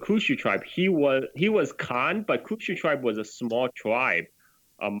of the Kushu tribe, he was Khan, but Kushu tribe was a small tribe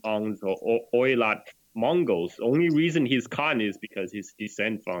among the Oirat Mongols. The only reason he's Khan is because he's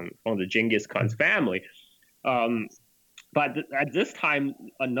descent from the Genghis Khan's family. But at this time,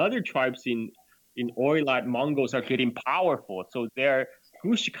 another tribes in Oirat Mongols are getting powerful. So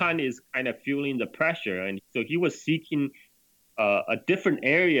Gush Khan is kind of feeling the pressure, and so he was seeking a different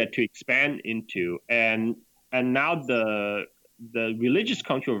area to expand into, and now the religious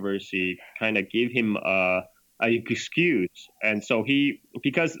controversy kind of gave him a excuse, and so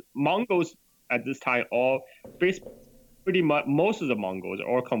because Mongols at this time pretty much most of the Mongols are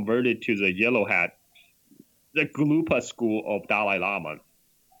all converted to the Yellow Hat, the Galupa school of Dalai Lama.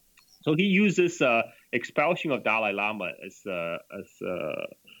 So he uses expulsion of Dalai Lama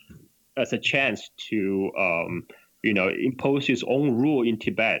as a chance to impose his own rule in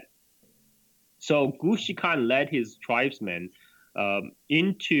Tibet. So Gush Khan led his tribesmen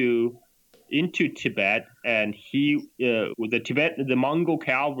into Tibet, and with the Mongol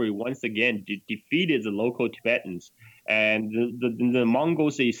cavalry once again defeated the local Tibetans, and the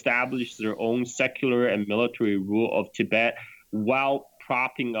Mongols established their own secular and military rule of Tibet while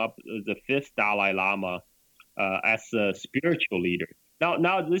propping up the fifth Dalai Lama as a spiritual leader.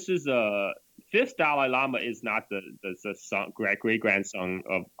 Now this is fifth Dalai Lama is not the son, great grandson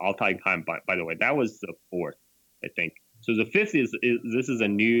of Altai Khan, by the way. That was the fourth, I think. So the fifth is a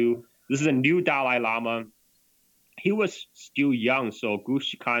new Dalai Lama. He was still young, so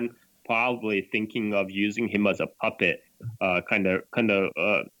Gush Khan probably thinking of using him as a puppet, kind of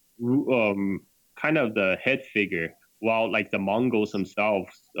the head figure, while like the Mongols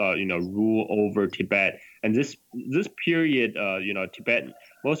themselves, rule over Tibet. And this period,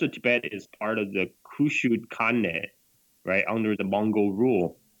 most of Tibet is part of the Kushu Khanate, right, under the Mongol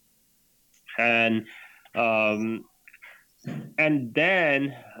rule. And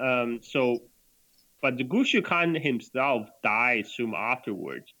then but the Gushu Khan himself died soon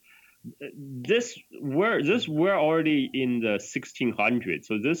afterwards. We're already in the 1600s,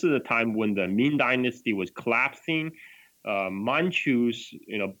 so this is a time when the Ming Dynasty was collapsing. Manchus,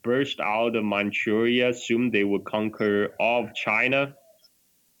 burst out of Manchuria, assumed they would conquer all of China,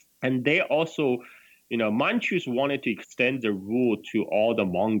 and they also, Manchus wanted to extend the rule to all the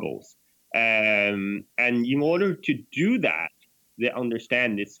Mongols, and in order to do that, they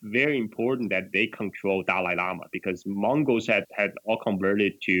understand it's very important that they control Dalai Lama, because Mongols had all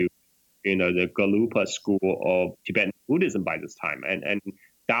converted to the Galupa school of Tibetan Buddhism by this time, and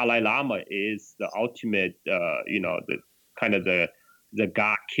Dalai Lama is the ultimate kind of the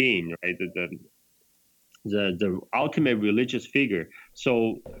god king, right? The ultimate religious figure.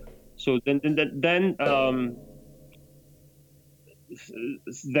 So then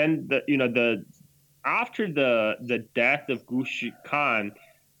the after the death of Gushi Khan,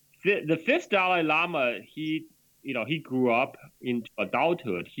 the fifth Dalai Lama, he grew up into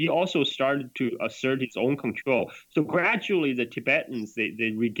adulthood. He also started to assert his own control. So gradually, the Tibetans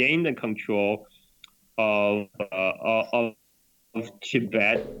they regained the control of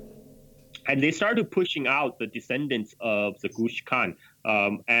Tibet, and they started pushing out the descendants of the Gush Khan.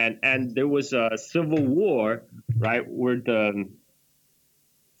 And there was a civil war, right, where the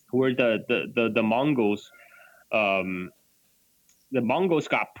Mongols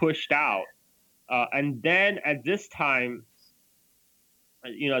got pushed out, and then at this time,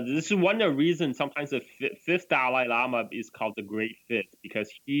 this is one of the reasons sometimes the fifth Dalai Lama is called the Great Fifth, because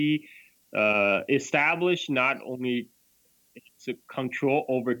he established not only control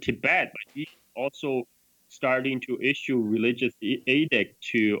over Tibet, but he also starting to issue religious edict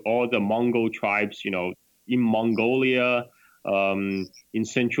to all the Mongol tribes, in Mongolia, in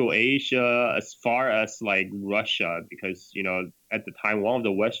Central Asia, as far as like Russia, because at the time one of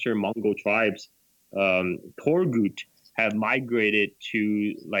the Western Mongol tribes, Torgut, have migrated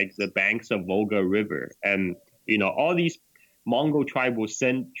to like the banks of Volga River, and all these Mongol tribe will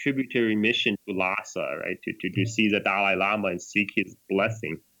send tributary mission to Lhasa, right, to see the Dalai Lama and seek his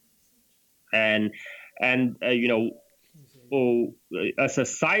blessing, and as a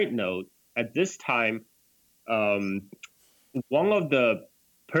side note, at this time, one of the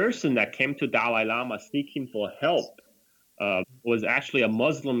person that came to Dalai Lama seeking for help was actually a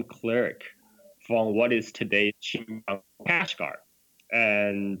Muslim cleric from what is today Xinjiang, Kashgar,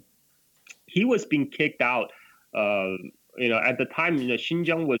 and he was being kicked out. At the time,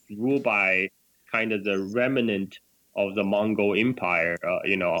 Xinjiang was ruled by kind of the remnant of the Mongol Empire.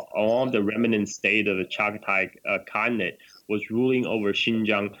 All of the remnant state of the Chagatai Khanate was ruling over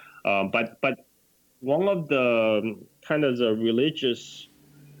Xinjiang. But one of the kind of the religious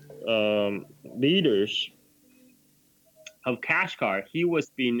leaders of Kashgar, he was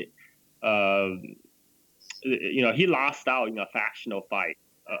being, he lost out in a factional fight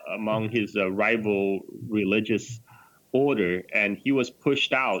among his rival religious order, and he was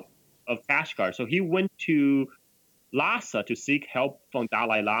pushed out of Kashgar. So he went to Lhasa to seek help from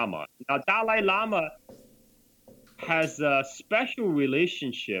Dalai Lama. Now, Dalai Lama has a special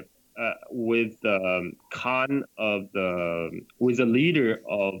relationship with Khan with the leader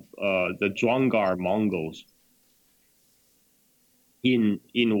of the Drongar Mongols in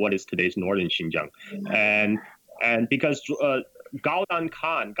what is today's northern Xinjiang, and because Gaodan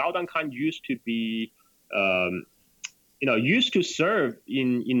Khan used to be used to serve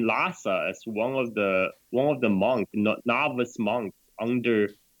in Lhasa as one of the monks, novice monks under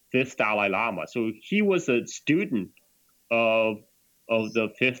fifth Dalai Lama. So he was a student of the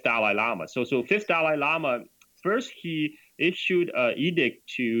fifth Dalai Lama. So fifth Dalai Lama, first he issued an edict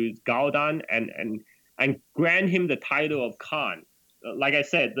to Gaodan and grant him the title of Khan. Like I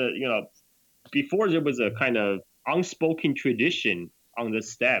said, before there was a kind of unspoken tradition on the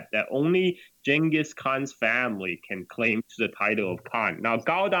steppe that only Genghis Khan's family can claim to the title of Khan. Now,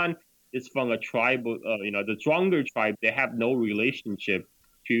 Gaodan is from a tribe, the Drongar tribe. They have no relationship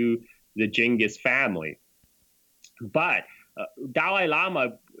to the Genghis family. But Dalai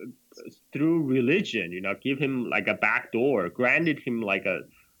Lama, through religion, give him like a back door, granted him like a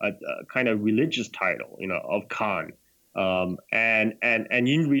kind of religious title, of Khan. And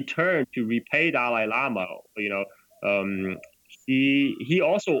in return, to repay Dalai Lama, he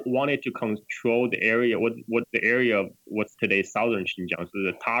also wanted to control the area, what the area of what's today southern Xinjiang, so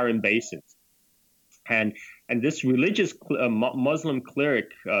the Tarim basins, and this religious Muslim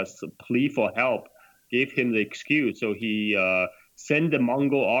cleric plea for help gave him the excuse. So he sent the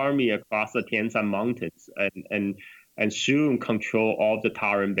Mongol army across the Tian Shan Mountains and soon control all the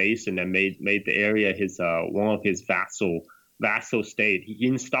Tarim basin and made the area his one of his vassal state. He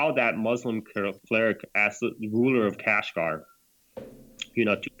installed that Muslim cleric as the ruler of Kashgar,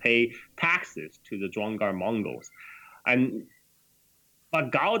 to pay taxes to the Drongar Mongols.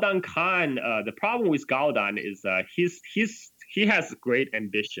 But Gaodan Khan, the problem with Gaodan is he has great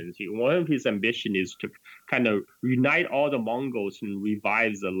ambitions. One of his ambitions is to kind of unite all the Mongols and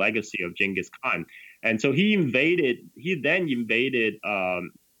revive the legacy of Genghis Khan. And so he then invaded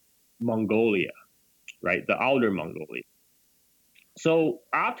Mongolia, right, the outer Mongolia. So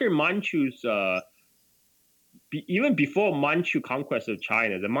after Manchu's, even before Manchu conquest of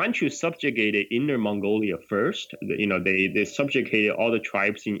China, the Manchus subjugated Inner Mongolia first. They subjugated all the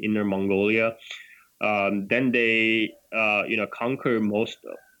tribes in Inner Mongolia. Then they conquer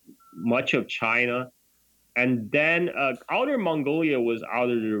much of China, and then Outer Mongolia was out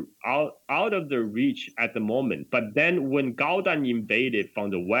of the reach at the moment. But then when Gaodan invaded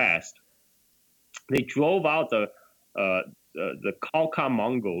from the west, they drove out the Khalkha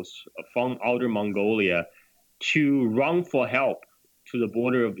Mongols from Outer Mongolia to run for help to the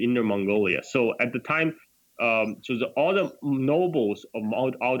border of Inner Mongolia. So at the time, all the nobles of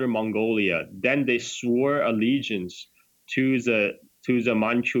Outer Mongolia, then they swore allegiance to the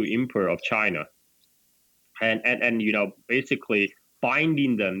Manchu Emperor of China, and basically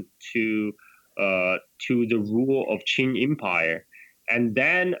binding them to the rule of Qing Empire. And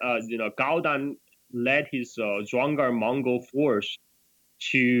then Gaodan led his Zhuangar Mongol force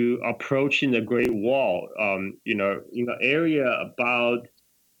to approaching the Great Wall, in an area about,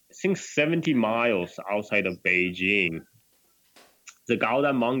 I think, 70 miles outside of Beijing. The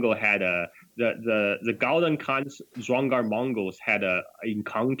Gaodan Mongol had the Gaodan Khan's Zhuangar Mongols had an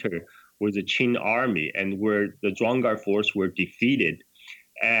encounter with the Qing army, and where the Zhuangar force were defeated.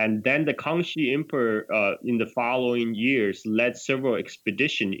 And then the Kangxi Emperor, in the following years, led several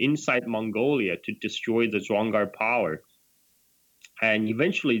expeditions inside Mongolia to destroy the Zhuangar power. And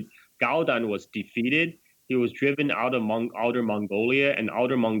eventually, Gaodan was defeated. He was driven out of Outer Mongolia, and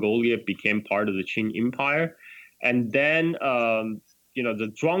Outer Mongolia became part of the Qing Empire. And then, the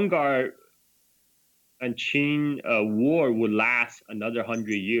Zhuangar and Qing war would last another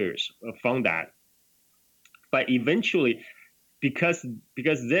 100 years from that. But eventually, because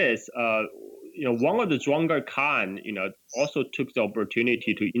this, one of the Zhuangar Khan, also took the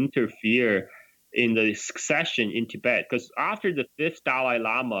opportunity to interfere in the succession in Tibet. Because after the fifth Dalai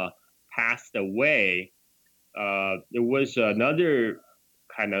Lama passed away, there was another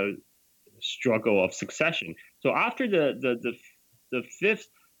kind of struggle of succession. So after the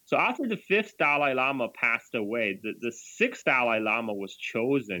fifth Dalai Lama passed away, the sixth Dalai Lama was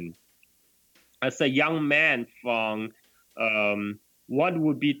chosen as a young man from what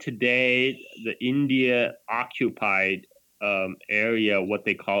would be today the India occupied area, what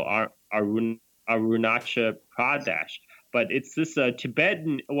they call Arunachal Pradesh. But it's this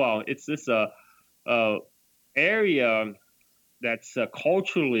Tibetan, it's this area that's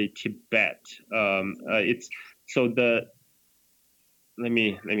culturally Tibet. It's so the let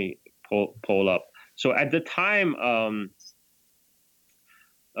me pull up. So at the time,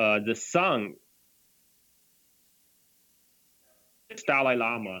 the son, Dalai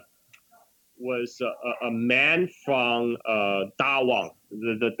Lama, was a man from Dawang,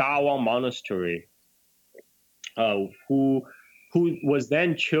 the Dawang monastery, who was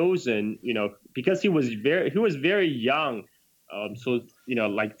then chosen, because he was very young. So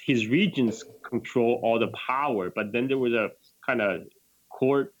like his regents control all the power, but then there was a kind of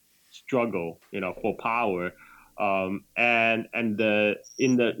court struggle, for power, and in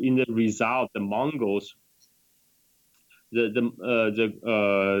the result, the Mongols, the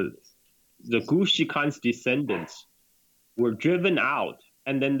Gushi Khan's descendants were driven out,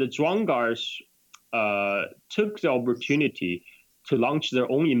 and then the Zhuangars took the opportunity to launch their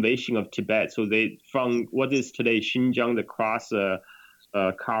own invasion of Tibet. So they, from what is today Xinjiang, across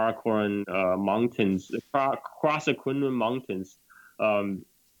Karakoram mountains, across the Kunlun mountains,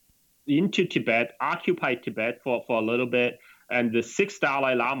 into Tibet, occupied Tibet for a little bit, and the sixth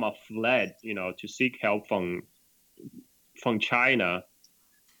Dalai Lama fled, to seek help from China,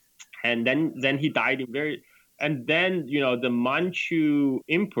 and then he died and then the Manchu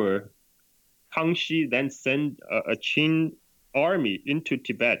Emperor Kangxi then sent a Qing army into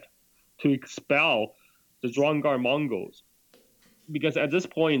Tibet to expel the Zhuangar Mongols, because at this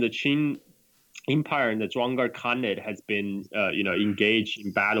point the Qing Empire and the Zhuangar Khanate has been engaged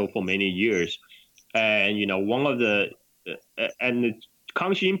in battle for many years, and the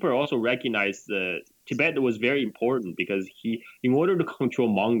Kangxi Emperor also recognized the Tibet was very important, because in order to control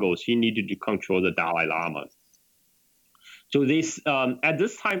Mongols, he needed to control the Dalai Lama. So this at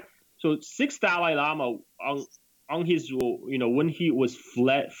this time, so sixth Dalai Lama on his when he was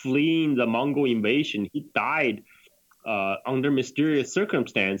fleeing the Mongol invasion, he died under mysterious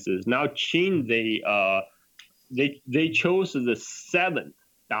circumstances. Now Qing, they chose the seventh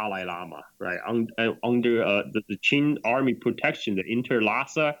Dalai Lama, right, under the Qing army protection, the Inter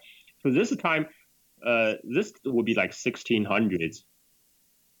Lhasa. So this time, this would be like 1600s,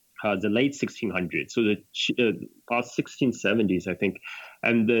 the late 1600s, so about 1670s, I think.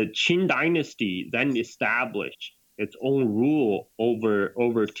 And the Qing dynasty then established its own rule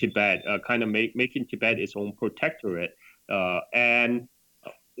over Tibet, kind of making Tibet its own protectorate. And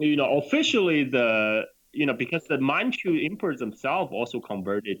officially the because the Manchu emperors themselves also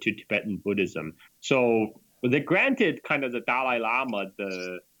converted to Tibetan Buddhism. So they granted kind of the Dalai Lama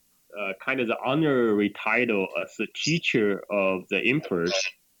the kind of the honorary title as the teacher of the emperors.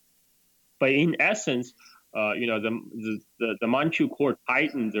 But in essence, the Manchu court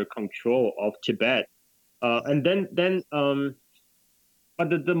tightened their control of Tibet, and then but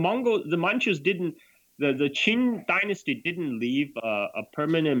the Manchus didn't. The Qin dynasty didn't leave a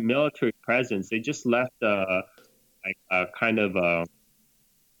permanent military presence. They just left like a kind of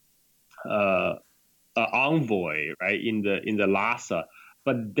a envoy, right, in the Lhasa.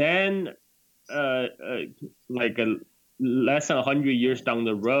 But then, like less than 100 years down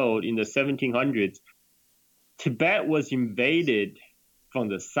the road, in the 1700s, Tibet was invaded from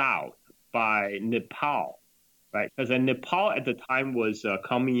the south by Nepal, right? Because Nepal at the time was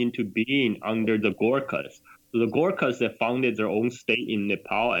coming into being under the Gorkhas. So the Gorkhas that founded their own state in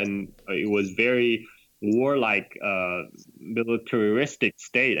Nepal, and it was very warlike, militaristic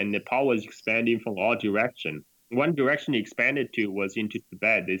state, and Nepal was expanding from all directions. One direction it expanded to was into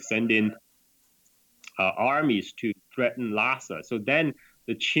Tibet. They sent in armies to threaten Lhasa. So then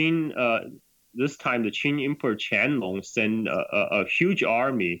the Qin, this time the Qin Emperor Qianlong sent a huge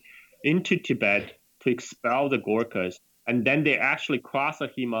army into Tibet to expel the Gorkhas, and then they actually crossed the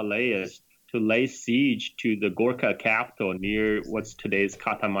Himalayas to lay siege to the Gorkha capital near what's today's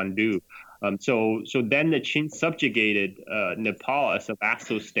Kathmandu. So then the Qin subjugated Nepal as a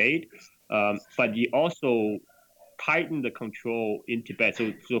vassal state, but he also tightened the control in Tibet.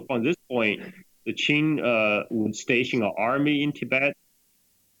 So from this point, the Qin would station an army in Tibet.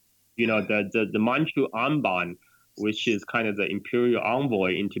 The Manchu Anban, which is kind of the imperial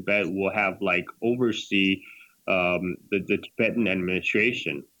envoy in Tibet, will have like oversee the Tibetan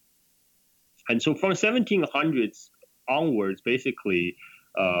administration. And so from 1700s onwards, basically,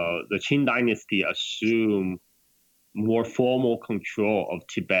 the Qin dynasty assumed more formal control of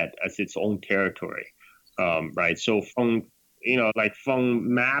Tibet as its own territory, right? So from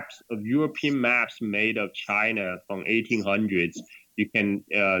maps of European maps made of China from 1800s, you can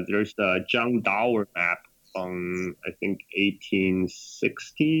there's the Zhang Daoer map from I think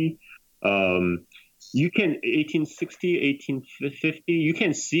 1860. You can 1860, 1850. You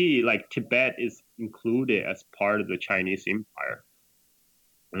can see like Tibet is included as part of the Chinese Empire.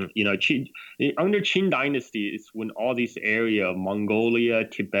 Under Qin dynasty is when all these area, Mongolia,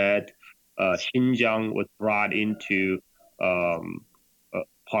 Tibet, Xinjiang was brought into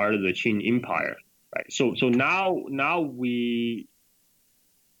part of the Qin Empire, right? So now we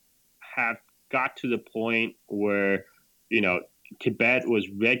have got to the point where Tibet was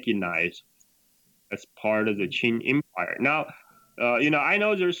recognized as part of the Qin Empire. Now, I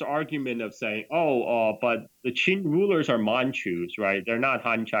know there's an argument of saying, but the Qin rulers are Manchus, right? They're not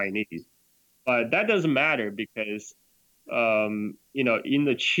Han Chinese. But that doesn't matter because, in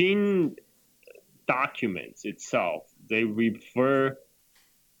the Qin documents itself, they refer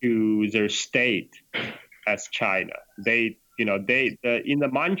to their state as China. They in the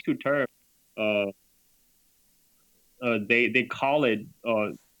Manchu term, they call it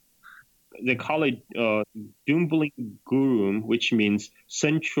Dumbling Gurum, which means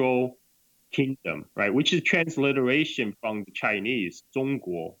Central Kingdom, right? Which is transliteration from the Chinese, 中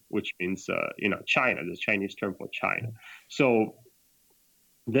国, which means China, the Chinese term for China. So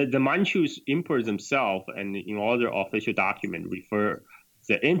the Manchu emperors themselves, and in all their official documents, refer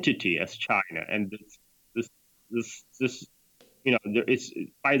the entity as China, and this it's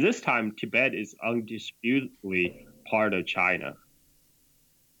by this time Tibet is undisputedly part of China.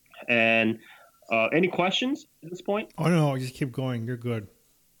 And any questions at this point? Oh no, just keep going. You're good.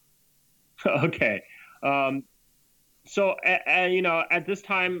 Okay. So at this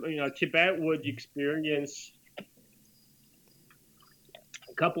time, Tibet would experience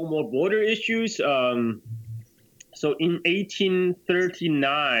a couple more border issues. So in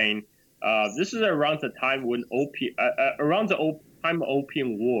 1839, this is around the time when time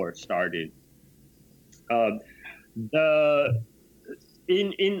Opium War started.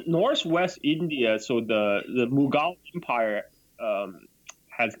 In northwest India, so the Mughal Empire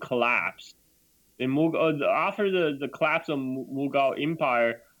has collapsed. After the collapse of Mughal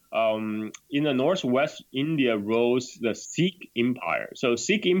Empire, in the northwest India rose the Sikh Empire. So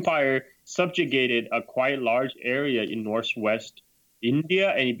Sikh Empire subjugated a quite large area in northwest India,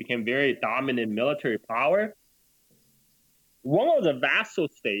 and it became very dominant military power. One of the vassal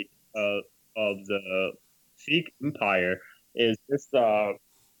states of the Sikh Empire is this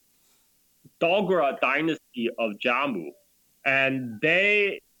Dogra dynasty of Jammu, and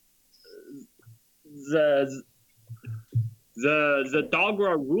the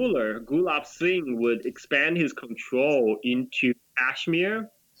Dogra ruler Gulab Singh would expand his control into Kashmir,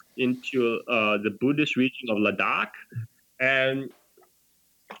 into the Buddhist region of Ladakh, and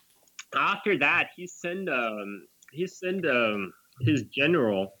after that he sent his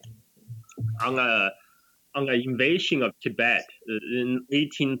general on an invasion of Tibet in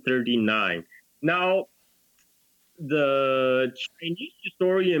 1839. Now, the Chinese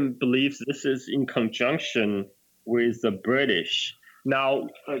historian believes this is in conjunction with the British. Now,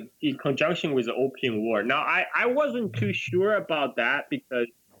 in conjunction with the Opium War. Now, I wasn't too sure about that because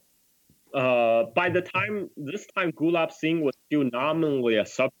by this time, Gulab Singh was still nominally a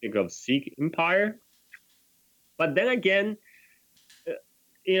subject of Sikh Empire. But then again,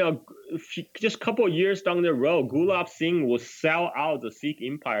 just a couple of years down the road, Gulab Singh will sell out the Sikh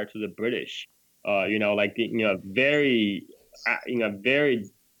Empire to the British. Very,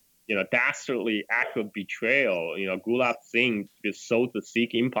 dastardly act of betrayal. Gulab Singh just sold the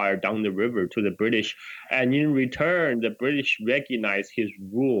Sikh Empire down the river to the British, and in return, the British recognized his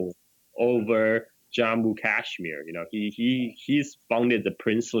rule over Jammu Kashmir. He's founded the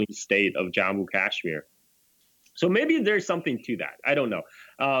princely state of Jammu Kashmir. So maybe there's something to that. I don't know.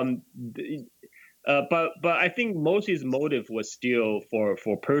 But I think Mosey's motive was still for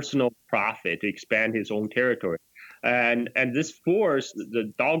personal profit, to expand his own territory, and this force,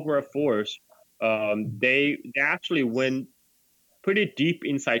 the Dogra force, they actually went pretty deep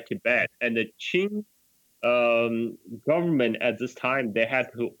inside Tibet, and the Qing government at this time, they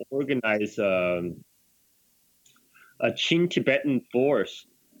had to organize a Qing Tibetan force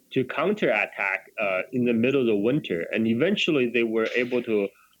to counterattack in the middle of the winter, and eventually they were able to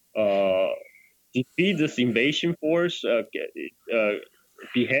defeat this invasion force,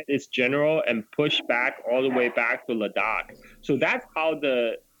 behead its general, and push back all the way back to Ladakh. So that's how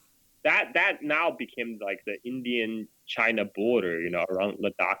that now became like the Indian-China border, around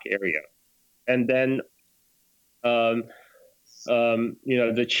Ladakh area. And then, the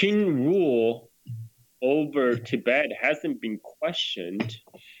Qing rule over Tibet hasn't been questioned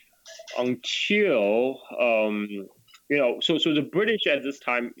until so the British at this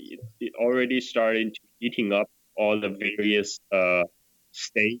time already started eating up all the various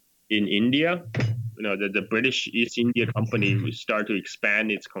states in India. The British East India Company would start to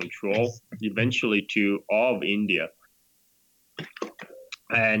expand its control eventually to all of India.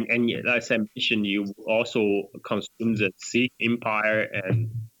 And as I mentioned, you also consume the Sikh Empire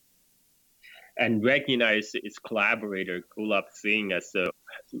and recognize its collaborator Gulab Singh as the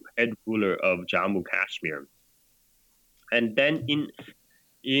head ruler of Jammu Kashmir. And then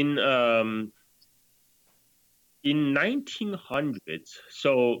in 1900s,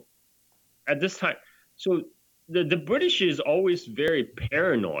 so at this time, so the British is always very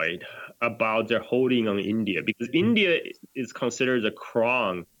paranoid about their holding on India, because India is considered the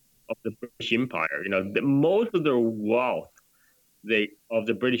crown of the British Empire. Most of the wealth of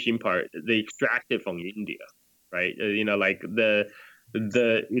the British Empire, they extracted from India, right? When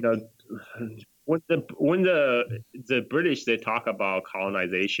the British, they talk about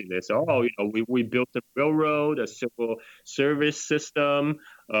colonization, they say, we built a railroad, a civil service system,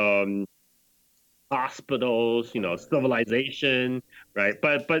 hospitals, civilization, right?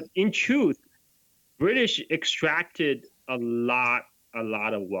 But in truth, British extracted a lot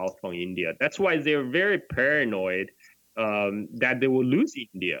of wealth from India. That's why they're very paranoid that they will lose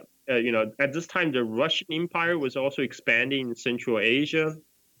India. At this time, the Russian Empire was also expanding in Central Asia.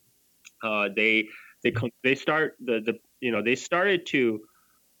 They started to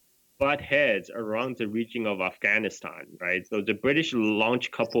butt heads around the region of Afghanistan, right? So the British launched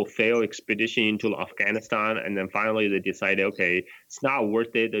a couple failed expeditions into Afghanistan, and then finally they decided, okay, it's not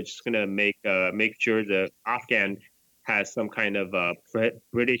worth it. They're just gonna make sure the Afghan has some kind of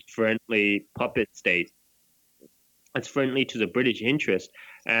British-friendly puppet state that's friendly to the British interest,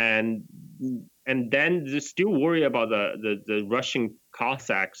 and then they still worry about the Russian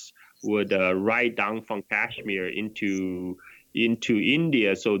Cossacks would ride down from Kashmir into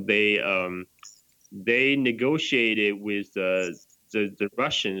India. So they negotiated with the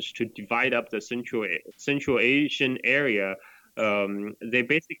Russians to divide up the Central Asian area. They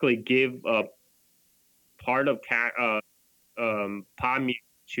basically give part of Pamir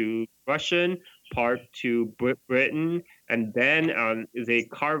to Russian, part to Britain, and then they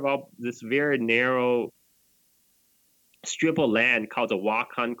carve up this very narrow strip of land called the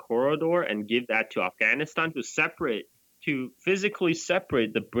Wakhan Corridor and give that to Afghanistan to physically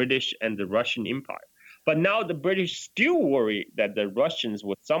separate the British and the Russian Empire. But now the British still worry that the Russians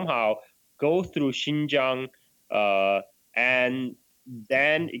would somehow go through Xinjiang and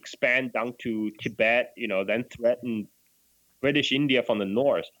then expand down to Tibet, then threaten British India from the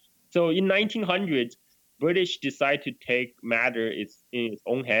north. So in 1900s, British decided to take matter in its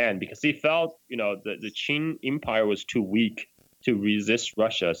own hand because they felt, the Qing Empire was too weak to resist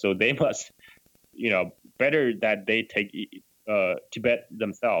Russia. So they must, better that they take Tibet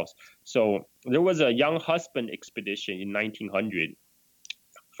themselves. So there was a young husband expedition in 1900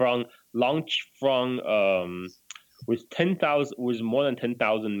 with more than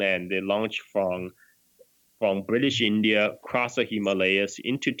 10,000 men. They launched from British India, across the Himalayas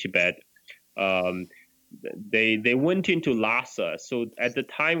into Tibet. They went into Lhasa. So at the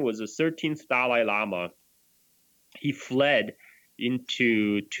time was the 13th Dalai Lama. He fled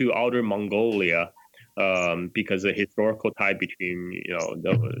into outer Mongolia because of historical tie between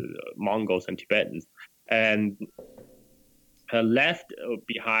the Mongols and Tibetans, and left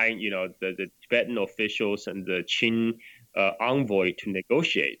behind the Tibetan officials and the Qing envoy to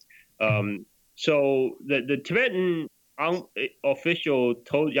negotiate. So the Tibetan official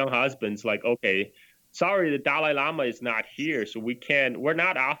told young husbands, like, okay, sorry, the Dalai Lama is not here, so we're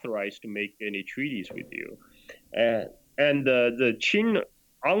not authorized to make any treaties with you. And the Qing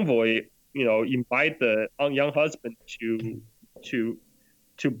envoy, invite the young husband to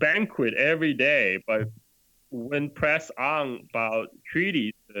banquet every day, but when pressed on about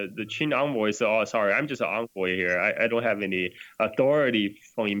treaties, the Qing envoy said, "Oh, sorry, I'm just an envoy here. I don't have any authority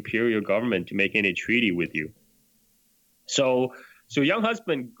from imperial government to make any treaty with you." So young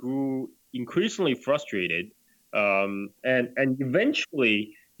husband grew increasingly frustrated, and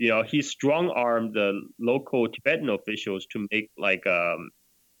eventually, he strong-armed the local Tibetan officials to make like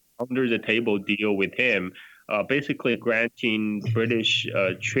under the table deal with him, basically granting British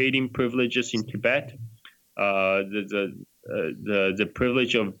trading privileges in Tibet. The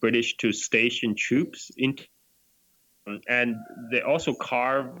privilege of British to station troops in, and they also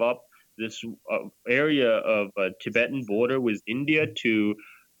carve up this area of Tibetan border with India to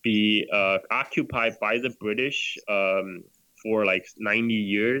be occupied by the British for like 90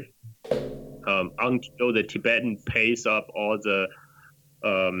 years until the Tibetan pays up all the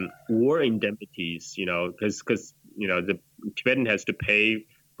war indemnities, because the Tibetan has to pay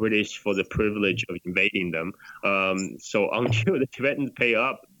British for the privilege of invading them. So until the Tibetans pay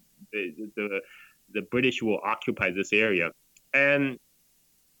up, the British will occupy this area. And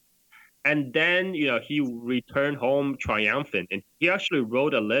then, he returned home triumphant, and he actually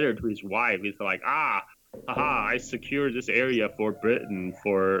wrote a letter to his wife. He's like, I secured this area for Britain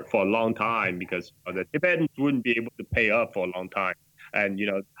for a long time because the Tibetans wouldn't be able to pay up for a long time. And,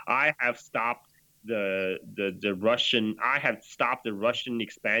 I have stopped the Russian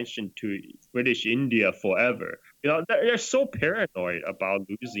expansion to British India forever. They're so paranoid about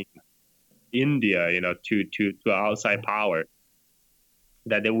losing India, to outside power,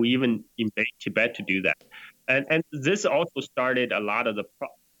 that they will even invade Tibet to do that. And this also started a lot of the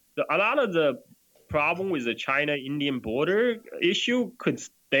problem with the China-Indian border issue could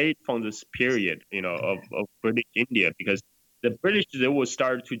date from this period, of British India, because the British, they will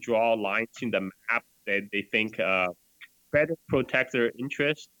start to draw lines in the map that they think better protect their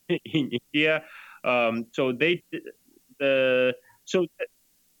interests in India. So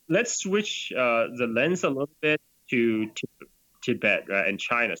let's switch the lens a little bit to Tibet, right, and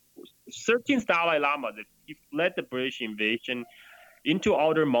China. 13th Dalai Lama, he led the British invasion into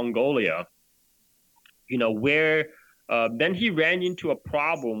outer Mongolia, where then he ran into a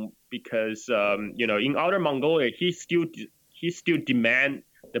problem because, in outer Mongolia, he still demand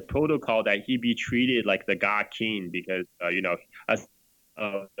the protocol that he be treated like the God King because, as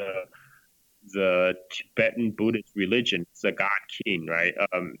the Tibetan Buddhist religion, it's the God King, right?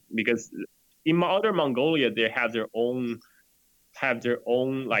 Because in outer Mongolia, they have their own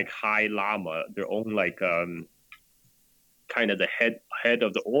like high lama, their own like kind of the head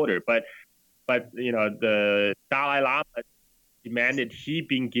of the order, but the Dalai Lama demanded he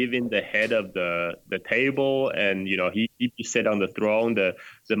being given the head of the table, and he be sit on the throne, the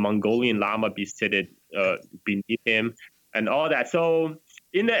Mongolian Lama be seated beneath him, and all that. So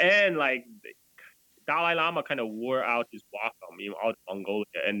in the end, like, Dalai Lama kind of wore out his welcome out of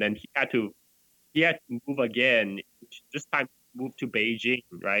Mongolia, and then he had to move again. This time move to Beijing,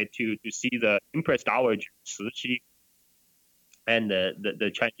 right, to see the Empress Dowager Cixi and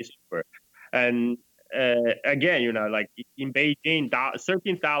the Chinese emperor. And again, like in Beijing,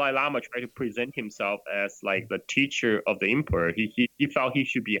 13th Dalai Lama tried to present himself as like the teacher of the emperor. He felt he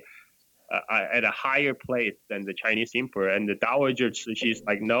should be at a higher place than the Chinese emperor. And the Dowager Cixi is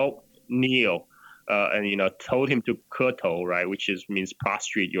like, no, kneel, and told him to keto, right, which means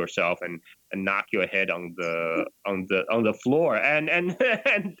prostrate yourself. And and knock your head on the floor. And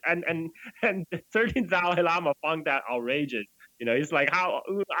the 13th Dalai Lama found that outrageous. It's like, how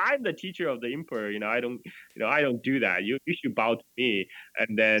I'm the teacher of the emperor. I don't do that. You should bow to me.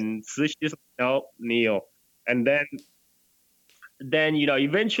 And then Cixi's like, no, kneel. And then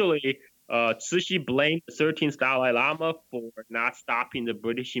eventually Cixi blamed the 13th Dalai Lama for not stopping the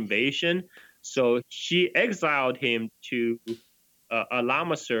British invasion. So she exiled him to a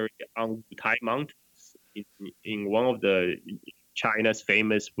lamasery on Wutai Mountains in one of the China's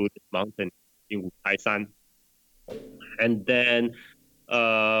famous Buddhist mountains in Wutaisan. And then,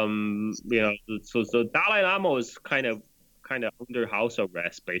 so Dalai Lama was kind of under house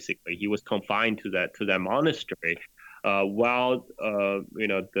arrest. Basically, he was confined to that monastery, while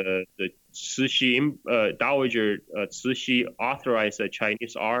the Cixi Dowager Cixi authorized the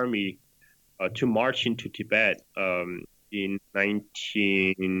Chinese army to march into Tibet in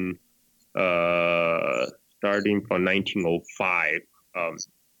starting from 1905,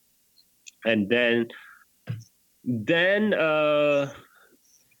 and then the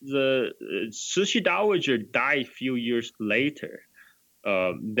Cixi Dowager died a few years later.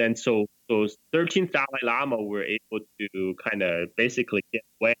 Then so 13th Dalai Lama were able to kind of basically get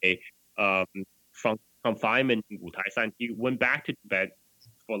away from confinement in Wutaisan. He went back to Tibet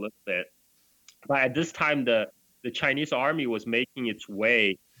for a little bit, but at this time the Chinese army was making its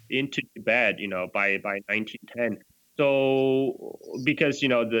way into Tibet, by 1910. So because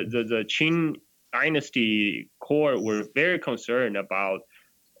the Qing dynasty court were very concerned about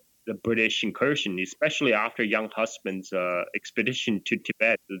the British incursion, especially after Young Husband's expedition to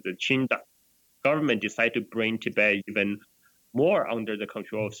Tibet. The Qing government decided to bring Tibet even more under the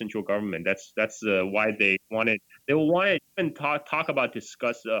control of central government. That's why they wanted even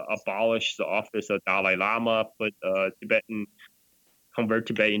discuss abolish the office of Dalai Lama, put convert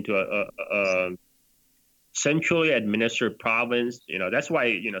Tibet into a centrally administered province. That's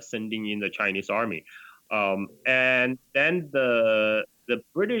why sending in the Chinese army, and then the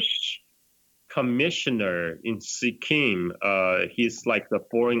British commissioner in Sikkim, he's like the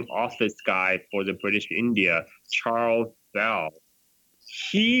foreign office guy for the British India, Charles Bell.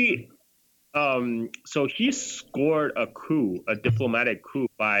 He scored a diplomatic coup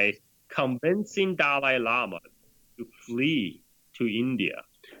by convincing Dalai Lama to flee to India.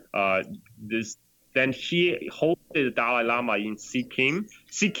 Then he hosted Dalai Lama in Sikkim.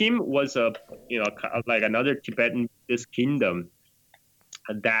 Sikkim was like another Tibetan Buddhist kingdom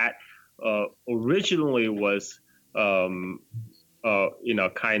that originally was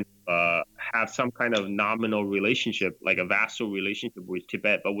have some kind of nominal relationship, like a vassal relationship with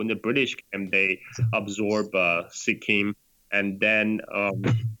Tibet. But when the British came, they absorbed Sikkim, and then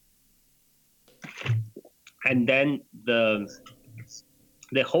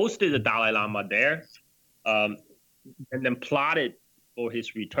they hosted the Dalai Lama there, and then plotted for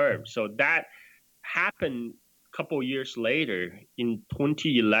his return. So that happened a couple years later. In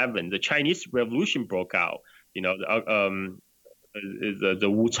 2011, the Chinese Revolution broke out. The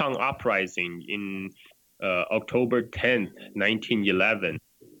Wuchang Uprising in October 10th, 1911.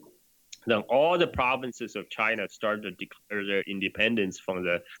 Then all the provinces of China started to declare their independence from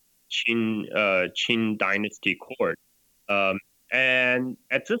the Qing dynasty court. And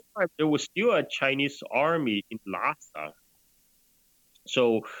at this time, there was still a Chinese army in Lhasa.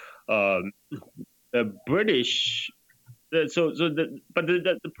 So the British, but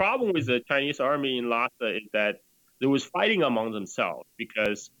the problem with the Chinese army in Lhasa is that there was fighting among themselves,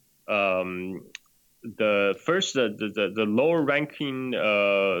 because the lower ranking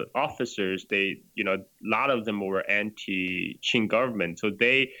officers, a lot of them were anti-Qing government, so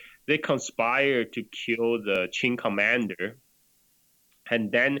they conspired to kill the Qing commander.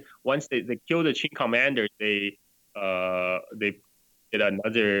 And then once they killed the Qing commander, they did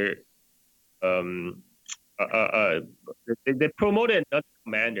another. They promoted another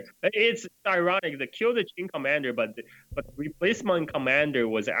commander. It's ironic. They killed the Qing commander, but the replacement commander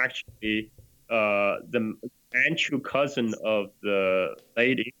was actually the Manchu cousin of the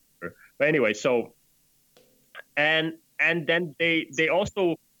late emperor. But anyway, so and then they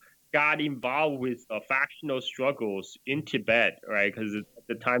also got involved with factional struggles in Tibet, right? Because at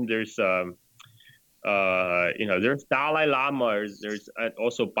the time there's there's Dalai Lama, there's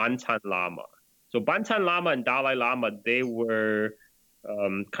also Bantan Lama. So Bantan Lama and Dalai Lama, they were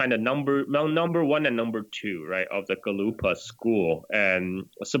kind of number one and number two, right, of the Gelugpa school. And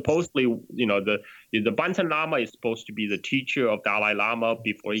supposedly, the Bantan Lama is supposed to be the teacher of Dalai Lama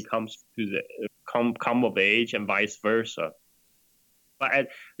before he comes to the come of age, and vice versa. But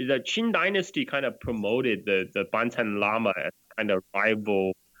the Qing dynasty kind of promoted the Bantan Lama as kind of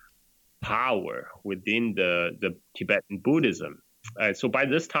rival power within the Tibetan Buddhism. So by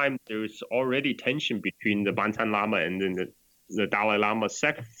this time, there's already tension between the Bantan Lama and then the Dalai Lama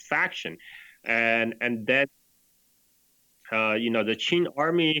faction, and then the Qing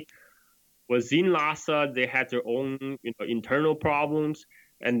army was in Lhasa. They had their own internal problems,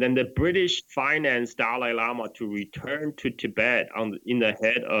 and then the British financed Dalai Lama to return to Tibet in the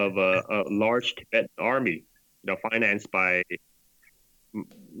head of a large Tibetan army, financed by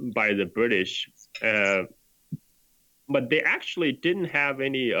the British. But they actually didn't have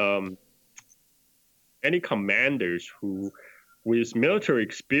any commanders with military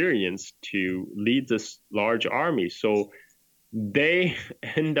experience to lead this large army. So they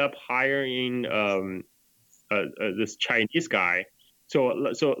end up hiring this Chinese guy. So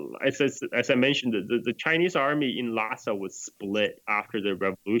as I mentioned, the Chinese army in Lhasa was split after the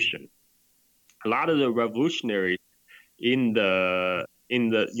revolution. A lot of the revolutionaries in the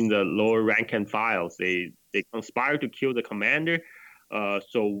lower rank and files, they conspired to kill the commander.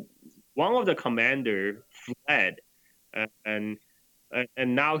 So one of the commander fled, and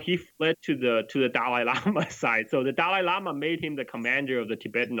now he fled to the Dalai Lama side. So the Dalai Lama made him the commander of the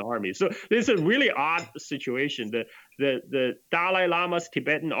Tibetan army. So this is a really odd situation. The Dalai Lama's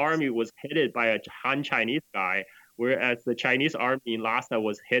Tibetan army was headed by a Han Chinese guy, whereas the Chinese army in Lhasa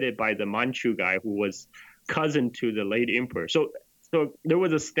was headed by the Manchu guy who was cousin to the late emperor. So there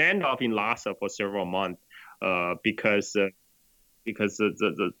was a standoff in Lhasa for several months because the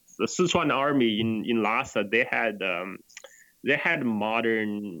Sichuan army in Lhasa, they had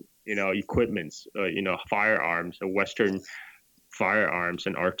modern equipments, firearms, Western firearms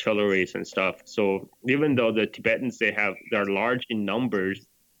and artilleries and stuff. So even though the Tibetans they're large in numbers,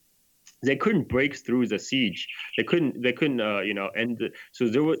 they couldn't break through the siege. They couldn't end. So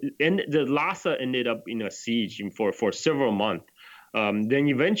the Lhasa ended up in a siege for several months. Then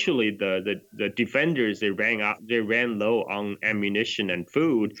eventually the defenders they ran low on ammunition and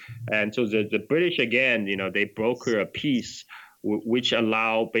food, and so the British again they broker a peace which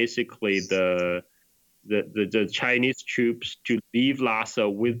allow basically the Chinese troops to leave Lhasa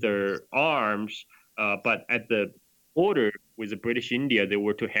with their arms, but at the border with the British India, they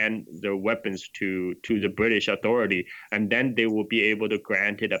were to hand their weapons to the British authority, and then they will be able to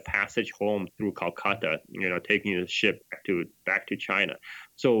grant it a passage home through Calcutta, taking the ship back to China.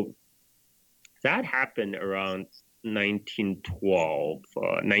 So that happened around 1912,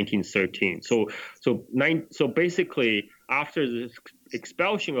 1913. So basically, after the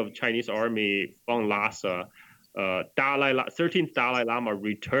expulsion of Chinese army from Lhasa, 13th Dalai Lama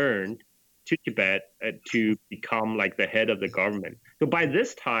returned to Tibet to become like the head of the government. So by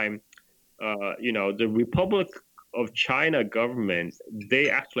this time, the Republic of China government, they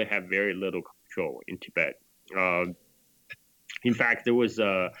actually have very little control in Tibet. In fact, there was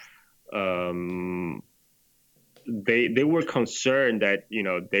they were concerned that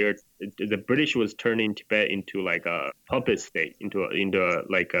the British was turning Tibet into like a puppet state, into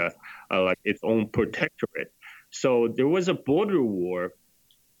like its own protectorate. So there was a border war.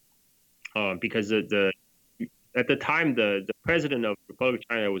 Because at the time the president of the Republic of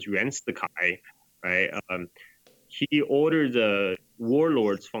China was Yuan Sikai, right? He ordered the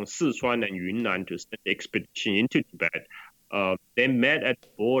warlords from Sichuan and Yunnan to send an expedition into Tibet. They met at the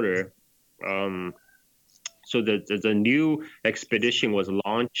border. So the new expedition was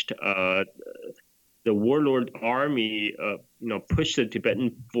launched. The warlord army, pushed the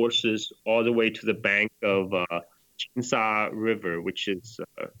Tibetan forces all the way to the bank of Chinsa River, which is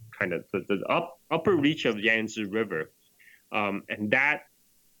kind of the upper reach of Yangtze River. And that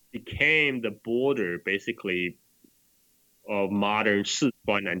became the border, basically, of modern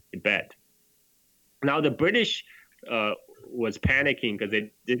Sichuan and Tibet. Now, the British was panicking because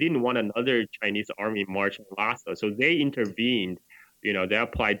they didn't want another Chinese army march on Lhasa. So they intervened. They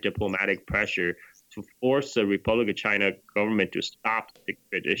applied diplomatic pressure to force the Republic of China government to stop the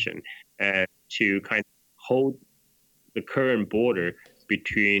expedition and to kind of hold the current border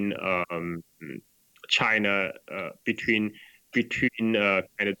between China, between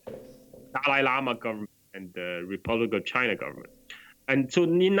kind of Dalai Lama government and the Republic of China government. And so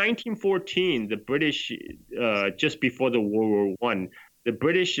in 1914, the British, just before the World War I, the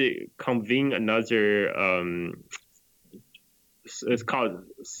British convened another, it's called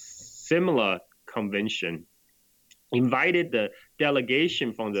Simla Convention, invited the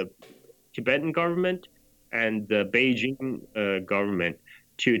delegation from the Tibetan government and the Beijing government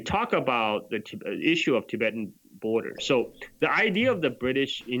to talk about the issue of Tibetan border. So the idea of the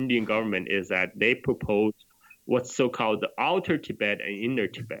British Indian government is that they propose what's so-called the Outer Tibet and Inner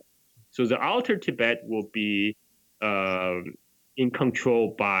Tibet. So the Outer Tibet will be in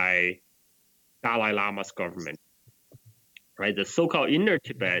control by Dalai Lama's government. Right, the so-called Inner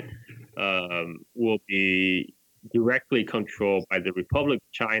Tibet will be directly controlled by the Republic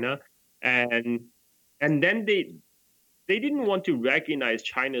of China, and then they didn't want to recognize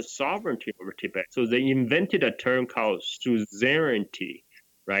China's sovereignty over Tibet, so they invented a term called suzerainty,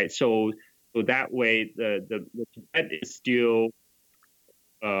 right? So that way the Tibet is still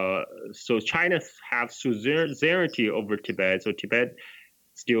so China have suzerainty over Tibet, so Tibet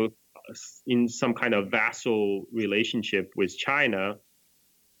still in some kind of vassal relationship with China,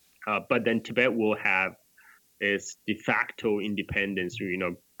 but then Tibet will have its de facto independence,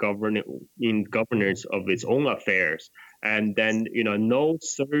 governance of its own affairs, and then no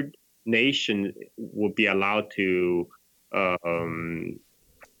third nation will be allowed to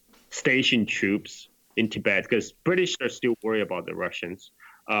station troops in Tibet because British are still worried about the Russians,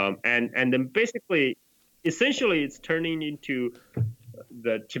 and then basically, essentially, it's turning into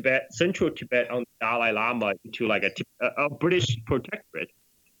the Central Tibet on Dalai Lama into like a British protectorate.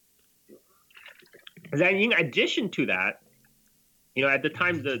 Then, in addition to that, at the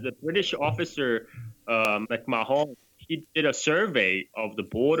time, the British officer McMahon, he did a survey of the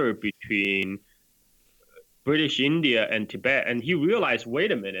border between British India and Tibet, and he realized,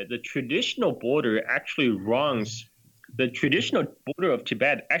 wait a minute, the traditional border of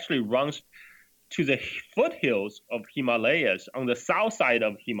Tibet actually runs to the foothills of Himalayas on the south side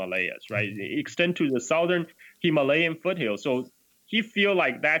of Himalayas, right? It extends to the southern Himalayan foothills. So he feel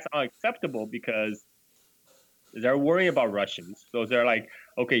like that's unacceptable because they're worrying about Russians. So they're like,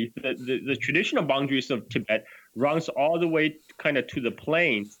 okay, the traditional boundaries of Tibet runs all the way kind of to the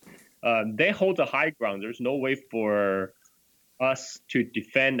plains. They hold the high ground. There's no way for us to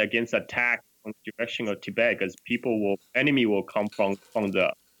defend against attack from the direction of Tibet because enemy will come from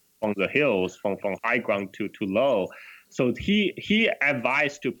the hills, from high ground to low. So he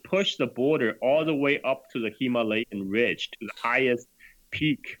advised to push the border all the way up to the Himalayan ridge, to the highest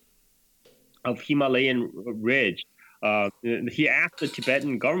peak of Himalayan ridge. He asked the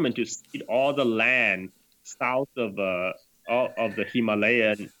Tibetan government to cede all the land south of the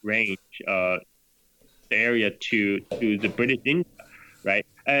Himalayan range area to the British India, right?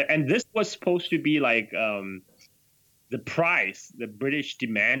 And this was supposed to be like the price the British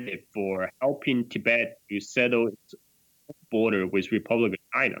demanded for helping Tibet to settle its border with Republic of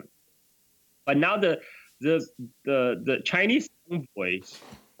China. But now the Chinese envoys,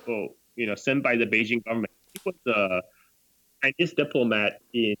 sent by the Beijing government, he was a Chinese diplomat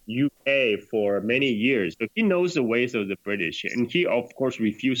in UK for many years, so he knows the ways of the British, and he of course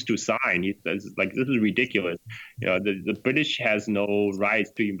refused to sign. He says, like, this is ridiculous. The British has no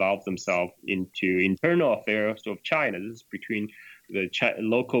rights to involve themselves into internal affairs of China. This is between the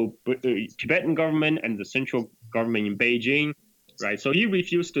local Tibetan government and the central government in Beijing, right? So he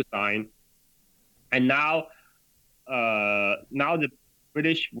refused to sign, and now the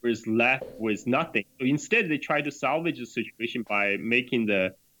British was left with nothing. So instead, they tried to salvage the situation by making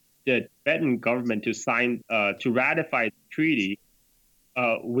the Tibetan government to sign, to ratify the treaty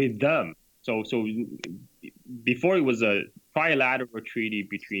with them. So before it was a trilateral treaty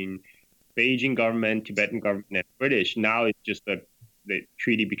between Beijing government, Tibetan government, and British. Now it's just the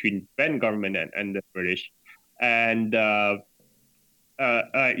treaty between Tibetan government and the British. And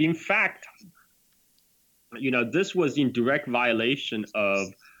in fact, this was in direct violation of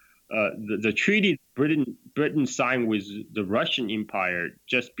the treaty Britain signed with the Russian Empire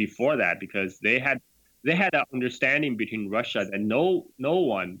just before that, because they had an understanding between Russia that no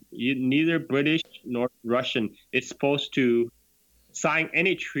one, neither British nor Russian, is supposed to sign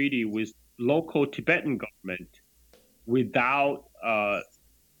any treaty with local Tibetan government without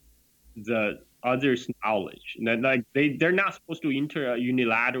the others' knowledge. And like they're not supposed to enter a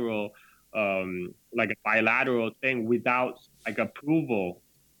unilateral, like a bilateral thing without like approval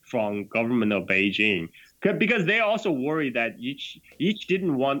from government of Beijing, because they also worry that each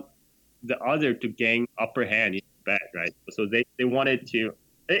didn't want the other to gain upper hand in Tibet, right? So they wanted to.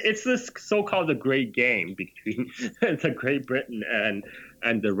 It's this so-called the Great Game between the Great Britain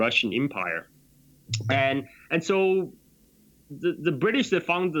and the Russian Empire, and so the British, they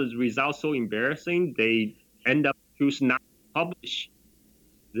found the results so embarrassing, they end up choosing not to publish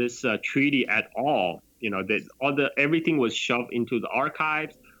this treaty at all. That everything was shoved into the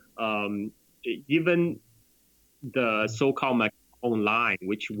archives. Even the so-called Macron line,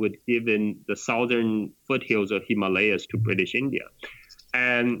 which would give in the southern foothills of Himalayas to British India,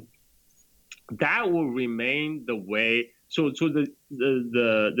 and that will remain the way. So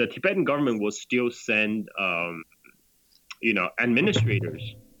the Tibetan government will still send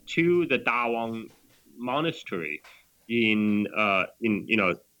administrators to the Dawang monastery in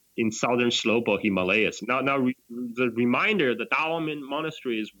in southern slope of Himalayas. Now, the reminder, the Dawan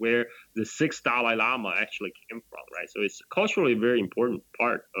Monastery is where the sixth Dalai Lama actually came from, right? So it's culturally a very important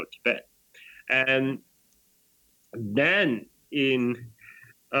part of Tibet. And then in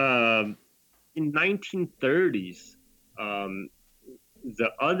 1930s,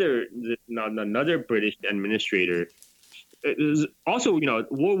 another British administrator. It was also,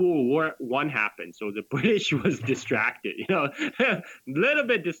 World War I happened, so the British was distracted, a little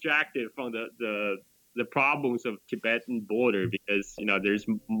bit distracted from the problems of Tibetan border because there's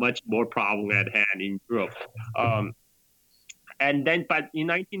much more problem at hand in Europe. And then, but in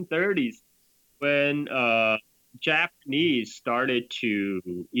 1930s, when Japanese started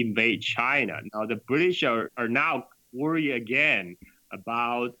to invade China, now the British are now worried again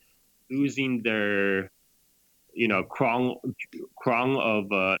about losing their crown of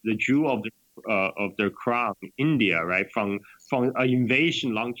the jewel of their crown, India, right, from an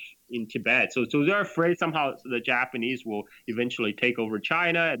invasion launched in Tibet. So they're afraid somehow the Japanese will eventually take over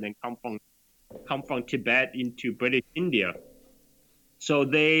China and then come from Tibet into British India. So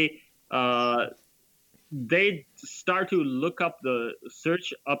they start to look up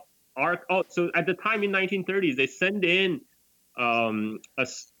search up arc. Oh, so at the time in 1930s, they send in a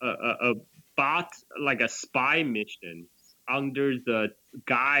spy mission under the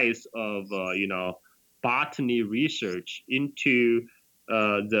guise of botany research into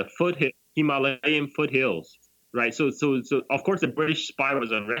the Himalayan foothills, right? So of course the British spy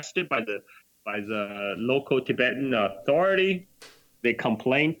was arrested by the local Tibetan authority. They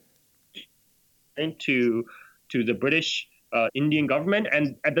complained to the British Indian government,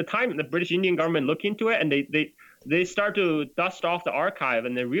 and at the time the British Indian government looked into it, and they start to dust off the archive,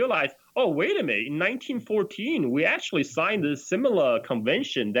 and they realize, oh, wait a minute, in 1914, we actually signed a similar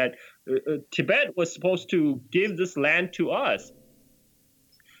convention that Tibet was supposed to give this land to us.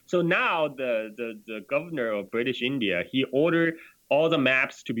 So now the governor of British India, he ordered all the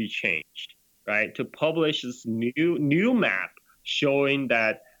maps to be changed, right, to publish this new map showing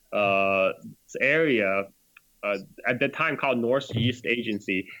that this area, at the time called Northeast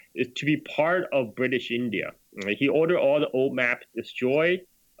Agency, is to be part of British India. He ordered all the old maps destroyed.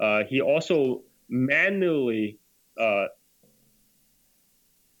 He also manually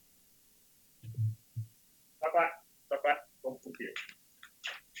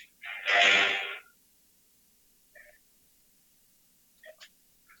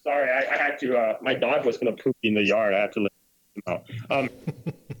Sorry, I had to. My dog was going to poop in the yard. I had to let him out.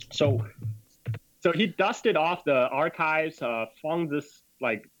 So he dusted off the archives, found this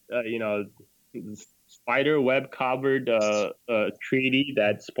spider web covered treaty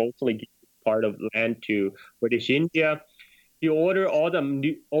that supposedly gives part of land to British India. He ordered all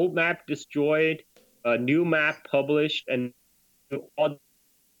the old map destroyed, new map published, and all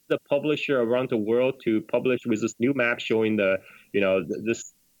the publisher around the world to publish with this new map showing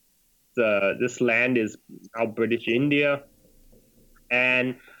this land is now British India.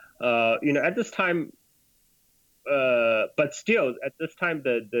 And at this time, but still, at this time,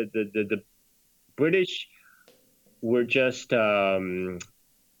 the British were just doing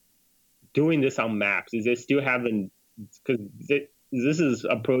this on maps. They still haven't, because this is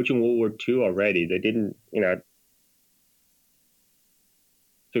approaching World War II already. They didn't,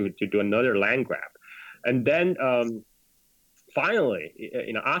 to do another land grab. And then finally,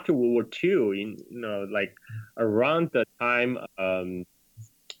 after World War II, around the time,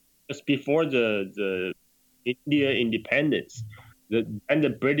 just before the India independence, and the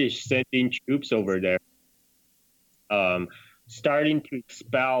British sent in troops over there, starting to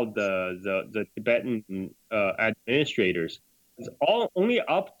expel the Tibetan administrators. It's only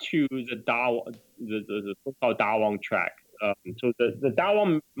up to the so-called Dawang track. So the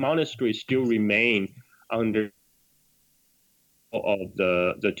Dawang monastery still remain under of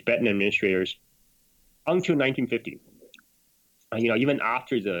the Tibetan administrators until 1950. Even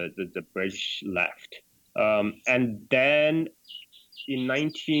after the British left. And then in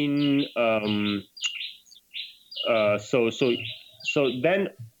then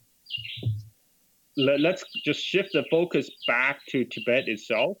let's just shift the focus back to Tibet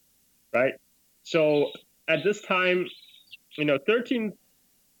itself, right? So at this time, 13th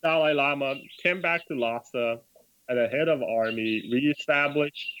Dalai Lama came back to Lhasa at the head of army,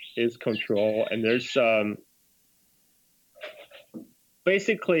 reestablished his control, and there's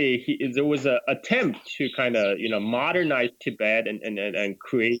basically there was an attempt to kind of modernize Tibet and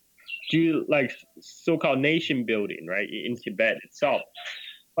do like so-called nation building, right, in Tibet itself.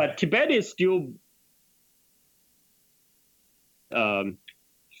 But Tibet is still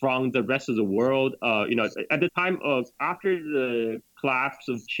from the rest of the world. At the time of after the collapse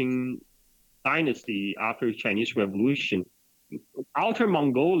of Qing dynasty after Chinese Revolution, Outer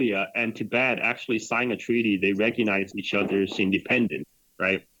Mongolia and Tibet actually signed a treaty. They recognize each other's independence,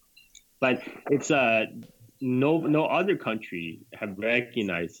 right? But it's no other country have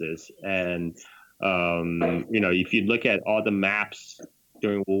recognized this. And if you look at all the maps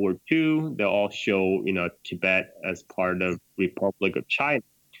during World War II, they all show Tibet as part of Republic of China.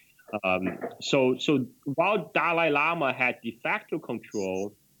 So while Dalai Lama had de facto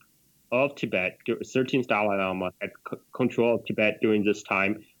control of Tibet, 13th Dalai Lama had control of Tibet during this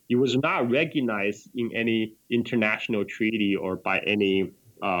time, he was not recognized in any international treaty or by any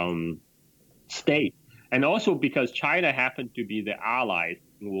state. And also because China happened to be the allies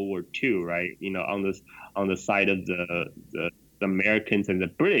in World War II, right? On the side of the Americans and the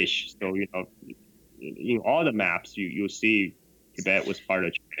British. So in all the maps you'll see Tibet was part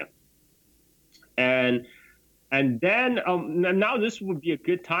of China. And then now this would be a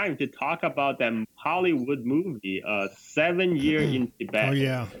good time to talk about that Hollywood movie, 7 Year in Tibet. Oh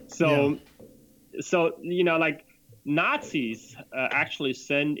yeah. So like Nazis actually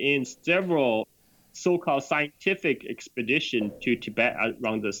sent in several so-called scientific expedition to Tibet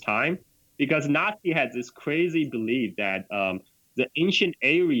around this time, because Nazi had this crazy belief that the ancient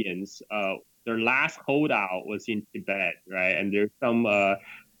Aryans, their last holdout was in Tibet, right? And there's some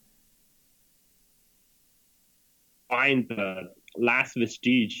find the last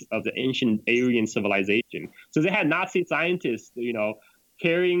vestige of the ancient Aryan civilization. So they had Nazi scientists,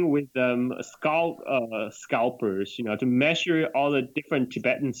 carrying with them scalpers, to measure all the different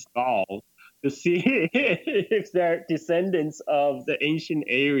Tibetan skulls to see if they're descendants of the ancient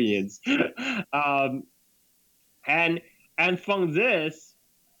Aryans. And from this,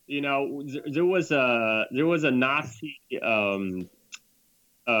 there was a Nazi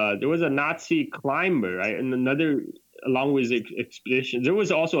climber, right? And another, along with the expedition, there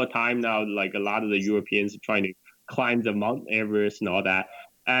was also a time now, like a lot of the Europeans trying to climb the Mount Everest and all that.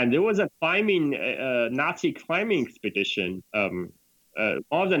 And there was a Nazi climbing expedition.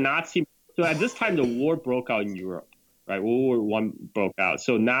 All the Nazi. So at this time, the war broke out in Europe, right? World War I broke out.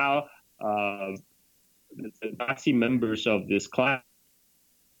 So now the Nazi members of this climb,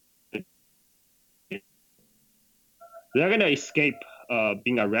 they're going to escape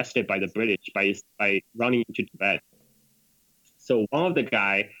being arrested by the British by running into Tibet. So one of the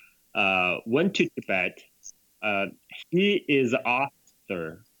guy went to Tibet. He is the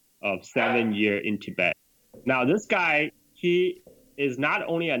author of 7 Year in Tibet. Now this guy, he is not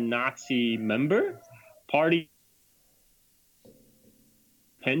only a Nazi party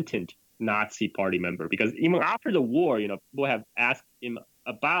repentant Nazi party member, because even after the war, people have asked him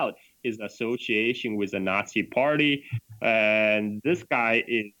about his association with the Nazi party, and this guy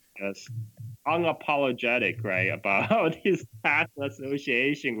is just unapologetic, right, about his past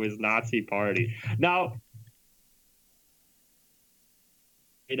association with Nazi party. Now,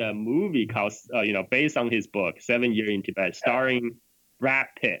 a movie called, based on his book, 7 Year in Tibet, starring Brad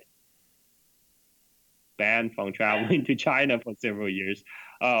Pitt, banned from traveling to China for several years.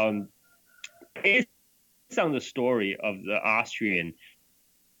 Based on the story of the Austrian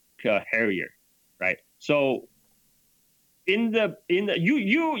Harrier, right? So,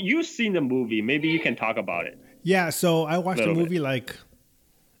 you've seen the movie. Maybe you can talk about it. Yeah. So I watched the movie like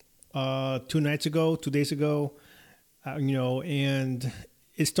 2 days ago, and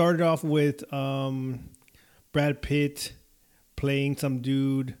it started off with Brad Pitt playing some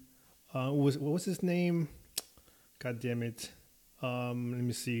dude. What was his name? God damn it. Let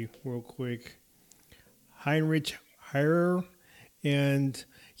me see real quick. Heinrich Harrer. And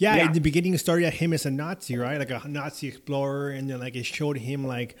yeah, in the beginning it started at him as a Nazi, right? Like a Nazi explorer. And then like it showed him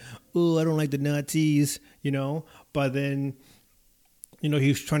like, oh, I don't like the Nazis, But then, he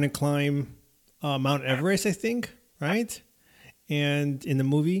was trying to climb Mount Everest, I think, right? And in the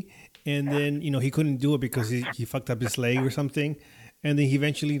movie, and then he couldn't do it because he fucked up his leg or something, and then he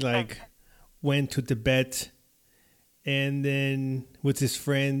eventually like went to Tibet, and then with his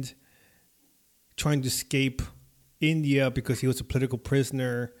friend trying to escape India because he was a political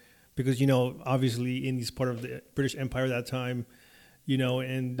prisoner, because obviously India's part of the British Empire at that time,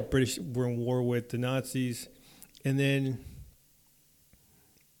 and the British were in war with the Nazis, and then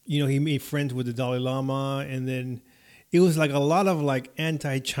he made friends with the Dalai Lama, and then it was like a lot of like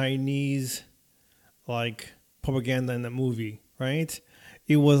anti-Chinese like propaganda in that movie, right?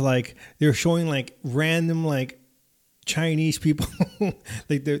 It was like they're showing like random like Chinese people,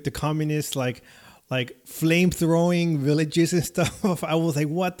 like the communists, like flame throwing villages and stuff. I was like,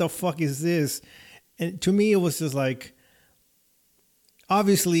 what the fuck is this? And to me, it was just like,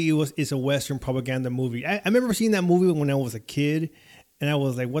 obviously it's a Western propaganda movie. I remember seeing that movie when I was a kid, and I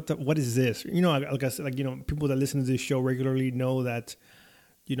was like, what is this? You know, like I said, like, you know, people that listen to this show regularly know that,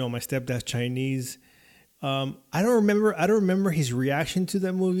 you know, my stepdad's Chinese. I don't remember his reaction to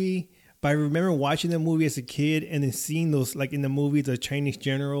that movie, but I remember watching that movie as a kid and then seeing those, like in the movie, the Chinese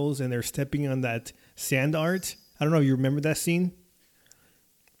generals and they're stepping on that sand art. I don't know if you remember that scene.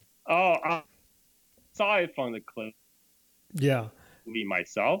 Oh, I saw it from the clip. Yeah. Movie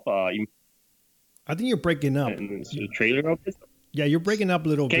myself. I think you're breaking up. The trailer of it. Yeah, you're breaking up a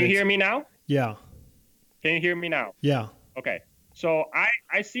little bit. Can you hear me now? Yeah. Can you hear me now? Yeah. Okay. So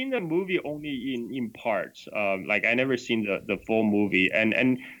I seen the movie only in parts. Like I never seen the full movie.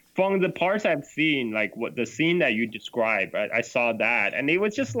 And from the parts I've seen, like what the scene that you described, I saw that, and it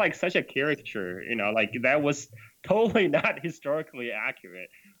was just like such a caricature. You know, like that was totally not historically accurate.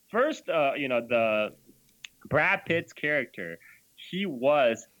 First, you know, the Brad Pitt's character, he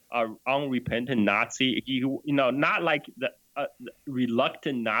was an unrepentant Nazi. He, you know, not like the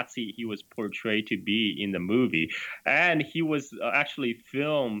reluctant Nazi he was portrayed to be in the movie, and he was actually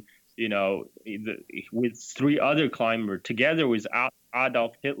filmed, you know, with 3 other climbers together with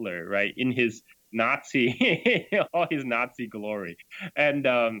Adolf Hitler, right, in his Nazi, all his Nazi glory, and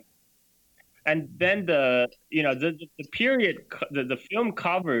then the, you know, the period, the film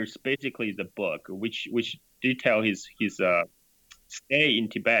covers basically the book, which detail his stay in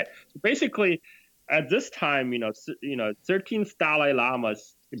Tibet. So basically, at this time, you know, 13th Dalai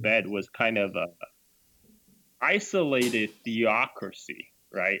Lama's Tibet was kind of a isolated theocracy,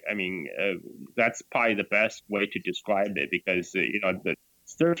 right? I mean, that's probably the best way to describe it, because you know, the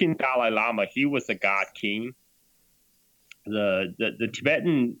 13th Dalai Lama, he was a god king. The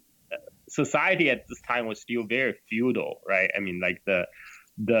Tibetan society at this time was still very feudal, right? I mean, like the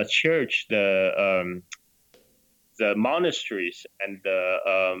church, the monasteries and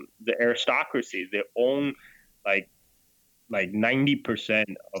the aristocracy, they own like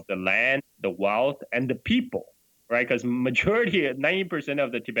 90% of the land, the wealth, and the people, right? Because majority, 90%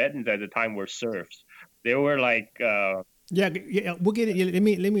 of the Tibetans at the time were serfs. They were like yeah, we'll get it. Let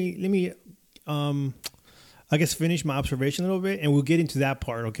me I guess finish my observation a little bit, and we'll get into that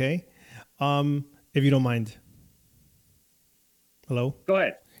part, okay? If you don't mind. Hello? Go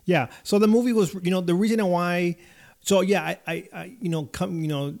ahead. Yeah. So the movie was, you know, the reason why. So yeah, I you know,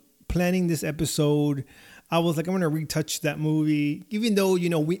 planning this episode, I was like, I'm gonna retouch that movie, even though, you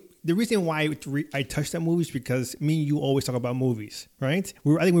know, the reason why I touched that movie is because me and you always talk about movies, right?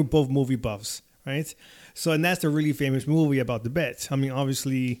 I think we're both movie buffs, right? So, and that's a really famous movie about Tibet. I mean,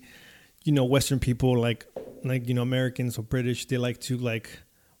 obviously, you know, Western people like you know, Americans or British, they like to like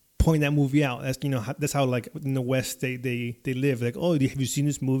point that movie out. That's, you know, that's how like in the West they live. Like, oh, have you seen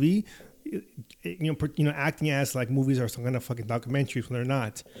this movie? You know, acting as like movies are some kind of fucking documentaries when they're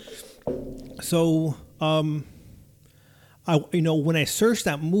not. So, you know, when I searched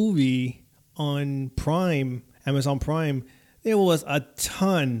that movie on Prime, Amazon Prime, there was a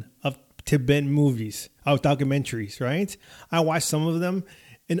ton of Tibetan movies, documentaries, right? I watched some of them,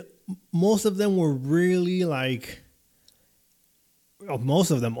 and most of them were really like,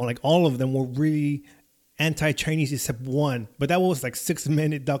 most of them, or like all of them, were really anti-Chinese except one, but that was like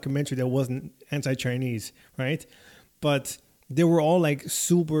 6-minute documentary that wasn't anti-Chinese, right? But they were all like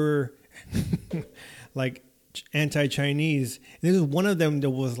super like anti-Chinese. And this was one of them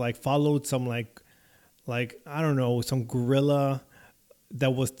that was like followed some like I don't know, some guerrilla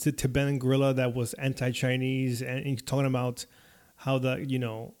that was Tibetan guerrilla that was anti-Chinese, and he's talking about how the, you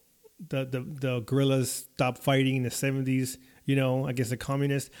know, the guerrillas stopped fighting in the 70s, you know, against the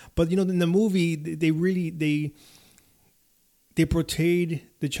communists. But, you know, in the movie, they portrayed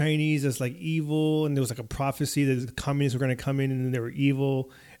the Chinese as like evil, and there was like a prophecy that the communists were going to come in and they were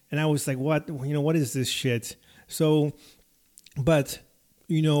evil. And I was like, what, you know, what is this shit? So, but,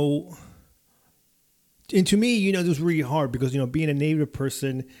 you know, and to me, you know, it was really hard because, you know, being a Native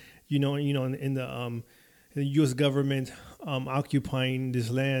person, you know, in the U.S. government occupying this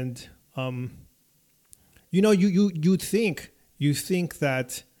land, you know, you think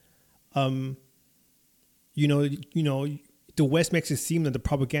that, you know, the West makes it seem, that the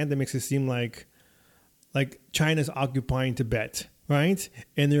propaganda makes it seem like China's occupying Tibet, right?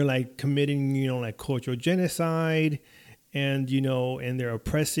 And they're like committing, you know, like cultural genocide, and, you know, and they're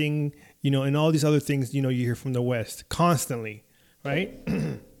oppressing, you know, and all these other things, you know, you hear from the West constantly, right?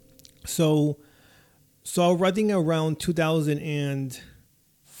 So running around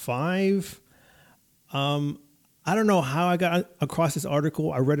 2005, I don't know how I got across this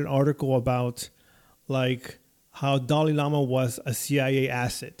article. I read an article about like how Dalai Lama was a CIA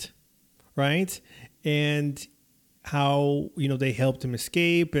asset, right? And how they helped him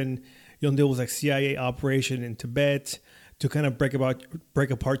escape, and there was like CIA operation in Tibet to kind of break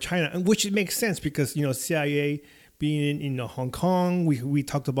apart China, and which it makes sense because CIA being in Hong Kong, we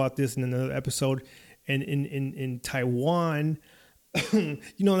talked about this in another episode, and in Taiwan,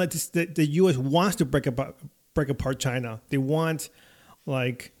 that the U.S. wants to break apart China. They want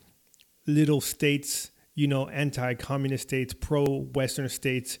like little states, anti-communist states, pro-Western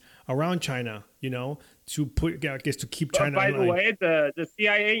states around China, to put, I guess, to keep China. By the way, the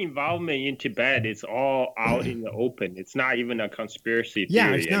CIA involvement in Tibet is all out in the open. It's not even a conspiracy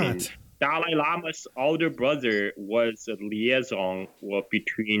theory. Yeah, it's not. Dalai Lama's older brother was a liaison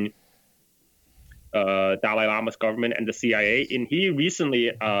between Dalai Lama's government and the CIA, and he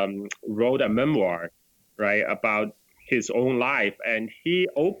recently wrote a memoir, right, about his own life, and he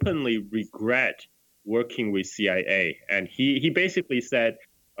openly regret working with CIA, and he basically said,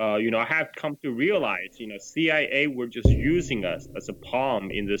 I have come to realize, CIA were just using us as a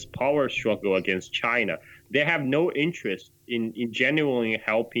pawn in this power struggle against China. They have no interest in genuinely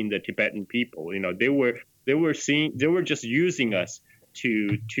helping the Tibetan people. They were just using us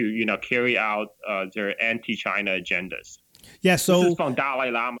to carry out their anti-China agendas. Yeah. So this is from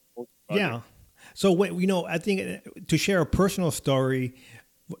Dalai Lama. Yeah. So when, I think to share a personal story,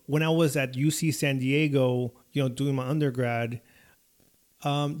 when I was at UC San Diego, doing my undergrad,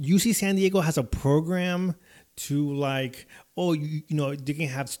 UC San Diego has a program to like, they can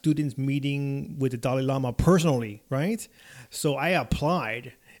have students meeting with the Dalai Lama personally, right? So I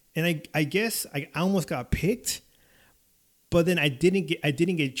applied, and I guess I almost got picked, but then I didn't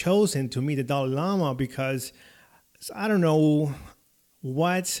get chosen to meet the Dalai Lama because I don't know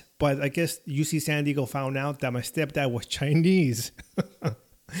what, but I guess UC San Diego found out that my stepdad was Chinese. What?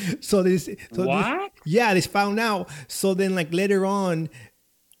 They found out. So then, like later on,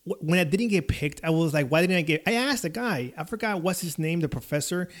 when I didn't get picked, I was like, why didn't I get? I asked the guy, I forgot what's his name, the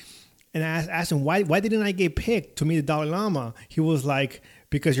professor, and I asked him why didn't I get picked to meet the Dalai Lama? He was like,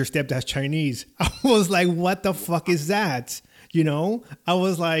 because your stepdad's Chinese. I was like, what the fuck is that? I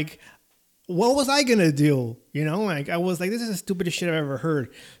was like, what was I gonna do? Like I was like, this is the stupidest shit I've ever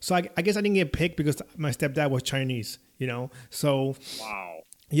heard. So I guess I didn't get picked because my stepdad was Chinese. So wow.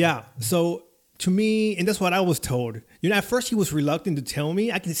 Yeah. So to me, and that's what I was told. At first he was reluctant to tell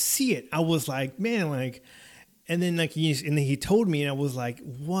me. I can see it. I was like, man, like, and then he told me, and I was like,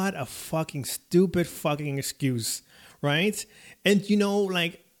 what a fucking stupid fucking excuse, right? And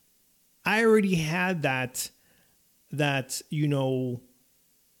like, I already had that. I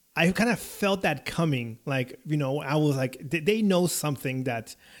kind of felt that coming. Like, I was like, they know something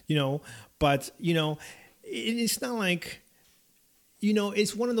that, but it's not like.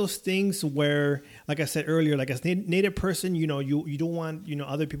 It's one of those things where, like I said earlier, like as a Native person, you don't want,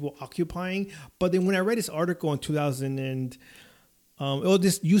 other people occupying. But then when I read this article in 2000 and,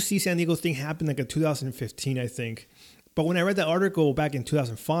 this UC San Diego thing happened like in 2015, I think. But when I read that article back in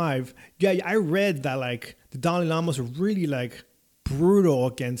 2005, I read that like the Dalai Lamas were really like brutal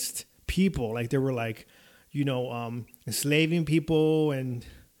against people. Like they were like, enslaving people, and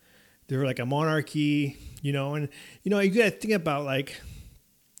they were like a monarchy. And you gotta think about like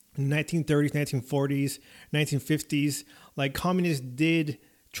 1930s, 1940s, 1950s. Like communists did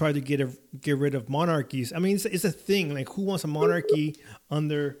try to get rid of monarchies. I mean, it's a thing. Like who wants a monarchy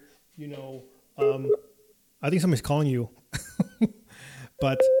under? I think somebody's calling you.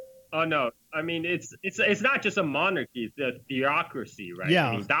 But oh no, I mean it's not just a monarchy; it's a theocracy, right? Yeah.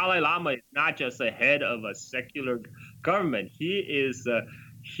 I mean, Dalai Lama is not just the head of a secular government. He is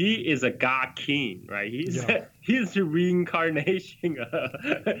a god king, right? He's the reincarnation.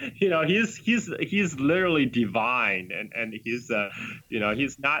 He's literally divine, and he's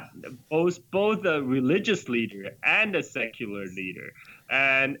not both a religious leader and a secular leader,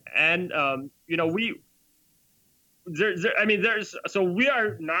 and so we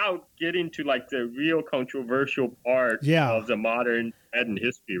are now getting to like the real controversial part of the modern Tibetan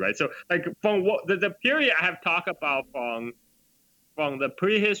history, right? So like from the period I have talked about from the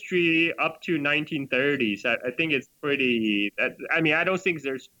prehistory up to 1930s, I think it's pretty. I don't think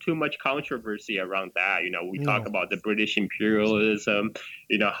there's too much controversy around that. We talk about the British imperialism,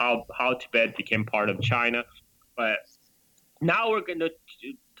 how Tibet became part of China, but now we're going to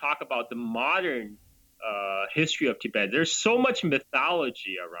talk about the modern history of Tibet. There's so much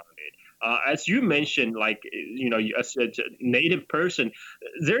mythology around it. As you mentioned, like, as a native person,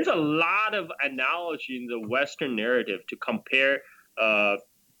 there's a lot of analogy in the Western narrative to compare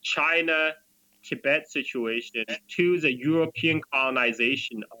China, Tibet situation to the European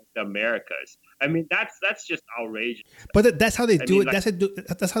colonization of the Americas. I mean, that's just outrageous. But that's how they do it.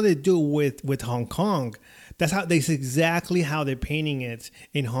 That's how they do it with Hong Kong. That's exactly how they're painting it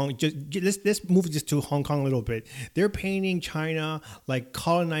in Hong. Let's move just to Hong Kong a little bit. They're painting China like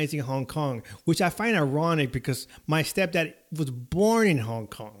colonizing Hong Kong, which I find ironic because my stepdad was born in Hong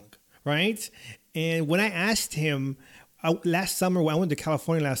Kong, right? And when I asked him last summer, when I went to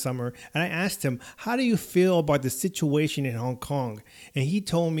California last summer, and I asked him, "How do you feel about the situation in Hong Kong?" And he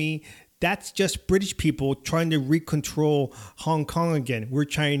told me, that's just British people trying to recontrol Hong Kong again. We're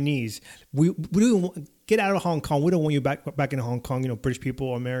Chinese. We don't want, get out of Hong Kong. We don't want you back in Hong Kong. British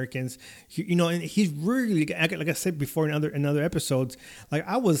people, Americans. And he's really, like I said before in other episodes. Like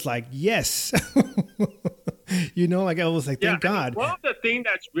I was like, yes. Like I was like, thank God. One of the things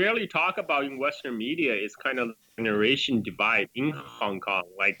that's rarely talked about in Western media is kind of generation divide in Hong Kong.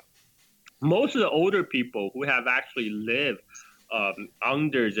 Like most of the older people who have actually lived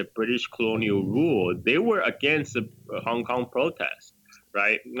under the British colonial rule, they were against the Hong Kong protest,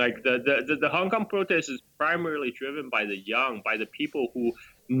 right? Like the Hong Kong protest is primarily driven by the young, by the people who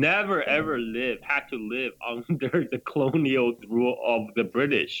never ever had to live under the colonial rule of the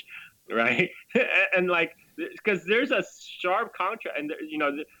British, right? And like, because there's a sharp contrast, and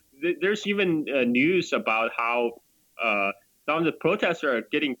there's even news about how some of the protesters are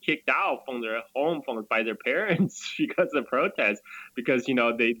getting kicked out from their home by their parents because of protests, because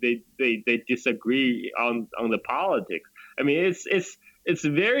they disagree on the politics. I mean, it's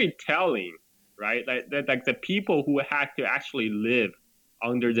very telling, right? Like the people who had to actually live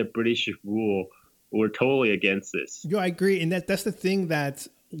under the British rule were totally against this. Yeah, I agree, and that's the thing that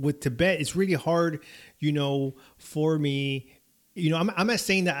with Tibet, it's really hard, for me. I'm not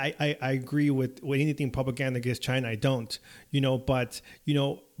saying that I agree with anything propaganda against China. I don't, but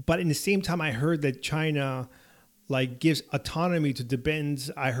in the same time, I heard that China like gives autonomy to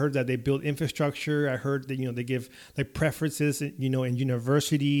Tibetans. I heard that they build infrastructure. I heard that, they give like preferences, in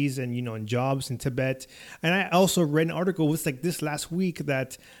universities and, in jobs in Tibet. And I also read an article, it was like this last week,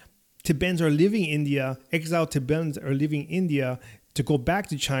 that Tibetans are leaving India, exiled Tibetans are leaving India to go back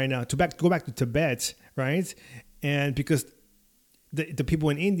to China, go back to Tibet, right? And because the people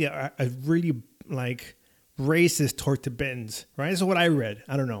in India are really like racist toward Tibetans, right? That's what I read.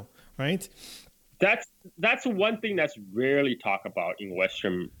 I don't know, right? That's one thing that's rarely talked about in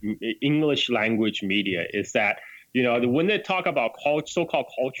Western English language media, is that when they talk about so-called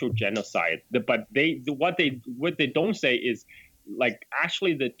cultural genocide, what they don't say is like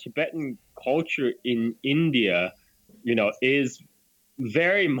actually the Tibetan culture in India, is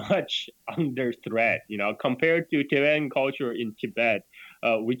very much under threat, compared to Tibetan culture in Tibet,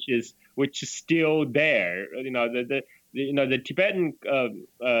 which is still there. The Tibetan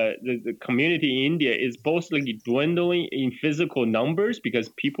the community in India is mostly dwindling in physical numbers because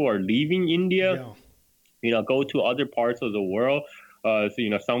people are leaving India, go to other parts of the world.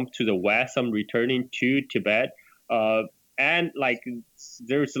 Some to the west, some returning to Tibet, and like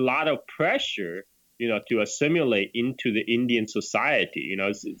there's a lot of pressure, to assimilate into the Indian society.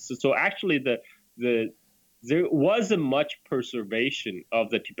 So actually there wasn't much preservation of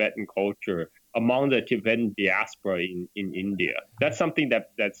the Tibetan culture among the Tibetan diaspora in India. That's something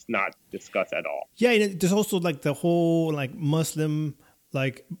that's not discussed at all. Yeah, and there's also like the whole like Muslim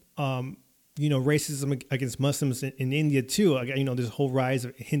racism against Muslims in India too. There's a whole rise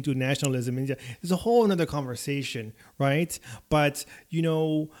of Hindu nationalism in India. There's a whole another conversation, right? But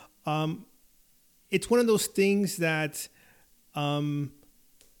it's one of those things that I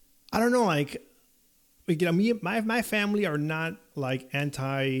don't know. Like, my family are not like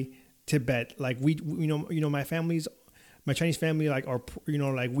anti-Tibet. Like my Chinese family like are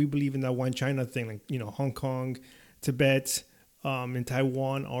like we believe in that one China thing. Like Hong Kong, Tibet, in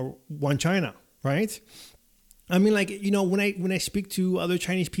Taiwan or one China, right? I mean, like when I speak to other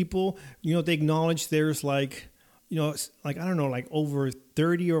Chinese people, they acknowledge there's like like I don't know, like over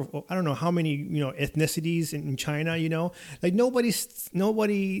 30 or I don't know how many ethnicities in China. Like nobody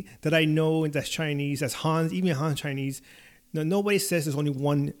that I know that's Chinese, that's Han, even Han Chinese. Nobody says there's only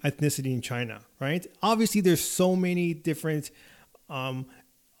one ethnicity in China, right? Obviously, there's so many different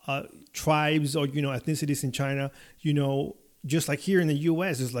tribes or ethnicities in China. Just like here in the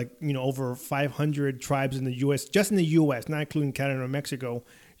U.S., there's like over 500 tribes in the U.S. Just in the U.S., not including Canada or Mexico.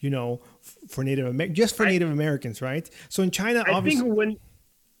 For Native Americans, right? So in China, obviously, I think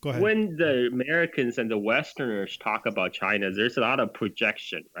when the Americans and the Westerners talk about China, there's a lot of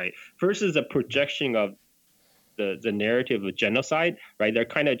projection, right? First is a projection of the narrative of genocide, right? They're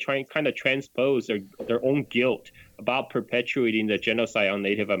kind of trying to transpose their own guilt about perpetuating the genocide on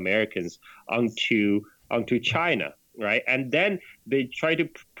Native Americans onto China, right? And then they try to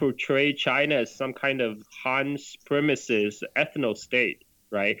portray China as some kind of Han supremacist ethno state,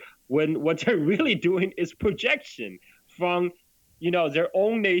 right? When what they're really doing is projection from, their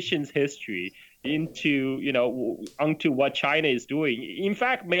own nation's history into, onto what China is doing. In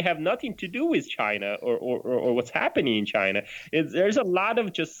fact, may have nothing to do with China or what's happening in China. There's a lot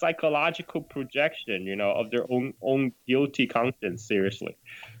of just psychological projection, of their own guilty conscience. Seriously.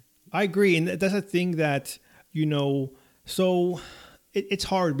 I agree, and that's a thing that so it's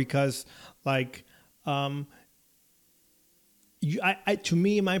hard because like to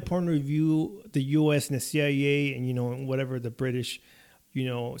me, in my point of view, the U.S. and the CIA and whatever the British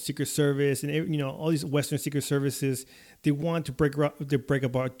Secret Service and all these Western secret services, they want to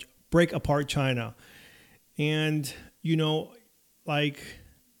break apart China, and like.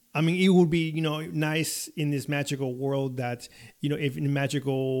 I mean, it would be, nice in this magical world that, if in a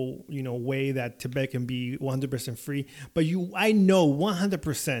magical, way that Tibet can be 100% free. But I know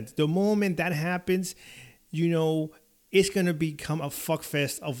 100% the moment that happens, it's going to become a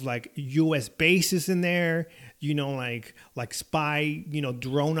fuckfest of like U.S. bases in there, like spy,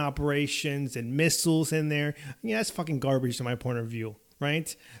 drone operations and missiles in there. Yeah, that's fucking garbage to my point of view.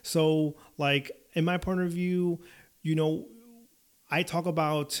 Right. So like in my point of view, I talk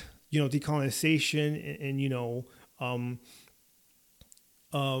about, decolonization and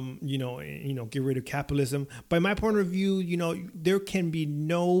get rid of capitalism. By my point of view, there can be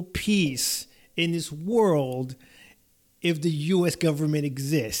no peace in this world if the U.S. government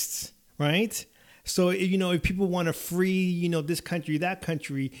exists, right? So, if people want to free, this country, that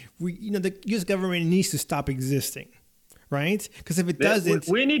country, the U.S. government needs to stop existing. Right? Because if it doesn't,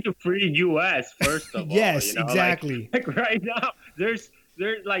 we need to free U.S. first of all. Yes, exactly. Like right now, there's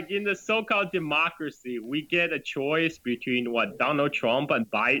like in the so-called democracy, we get a choice between Donald Trump and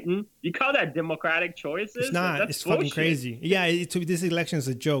Biden. You call that democratic choices? It's not. That's it's bullshit. Fucking crazy. Yeah, this election is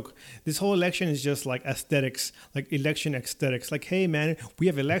a joke. This whole election is just like aesthetics, like election aesthetics. Like, hey, man, we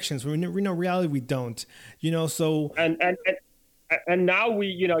have elections. We know reality we don't. So and now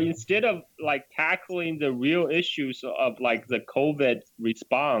we, instead of like tackling the real issues of like the COVID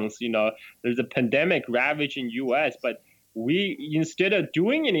response, there's a pandemic ravaging U.S., but we, instead of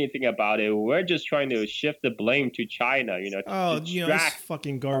doing anything about it, we're just trying to shift the blame to China, it's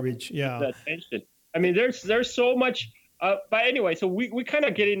fucking garbage. Yeah. The attention. I mean, there's so much. But anyway, so we kind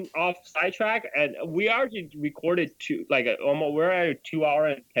of getting off sidetrack, and we already recorded we're at a 2 hour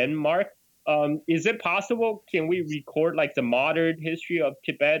and 10 mark. Is it possible? Can we record like the modern history of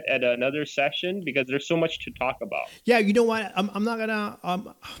Tibet at another session? Because there's so much to talk about. Yeah, you know what? I'm not gonna.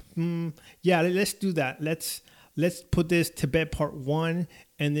 Yeah, let's do that. Let's put this Tibet part 1,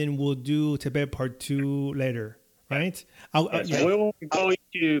 and then we'll do Tibet part 2 later. Right? We will go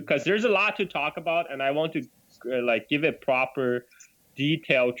into, because there's a lot to talk about, and I want to give it proper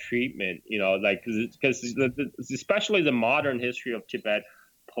detailed treatment. Because especially the modern history of Tibet.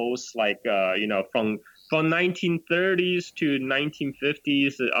 Post from 1930s to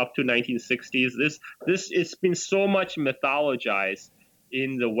 1950s up to 1960s. This it's been so much mythologized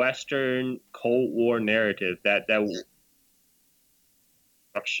in the Western Cold War narrative that and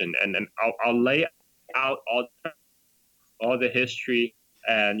then I'll lay out all the history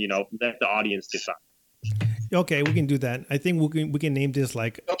and let the audience decide. Okay, we can do that. I think we can name this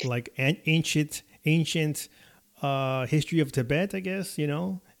like ancient history of Tibet, I guess,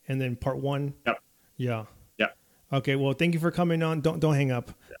 and then part 1. Yep. Yeah. Yeah. Okay. Well, thank you for coming on. Don't hang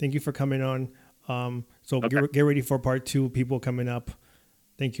up. Yeah. Thank you for coming on. So okay. Get ready for part 2. People coming up.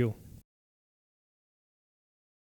 Thank you.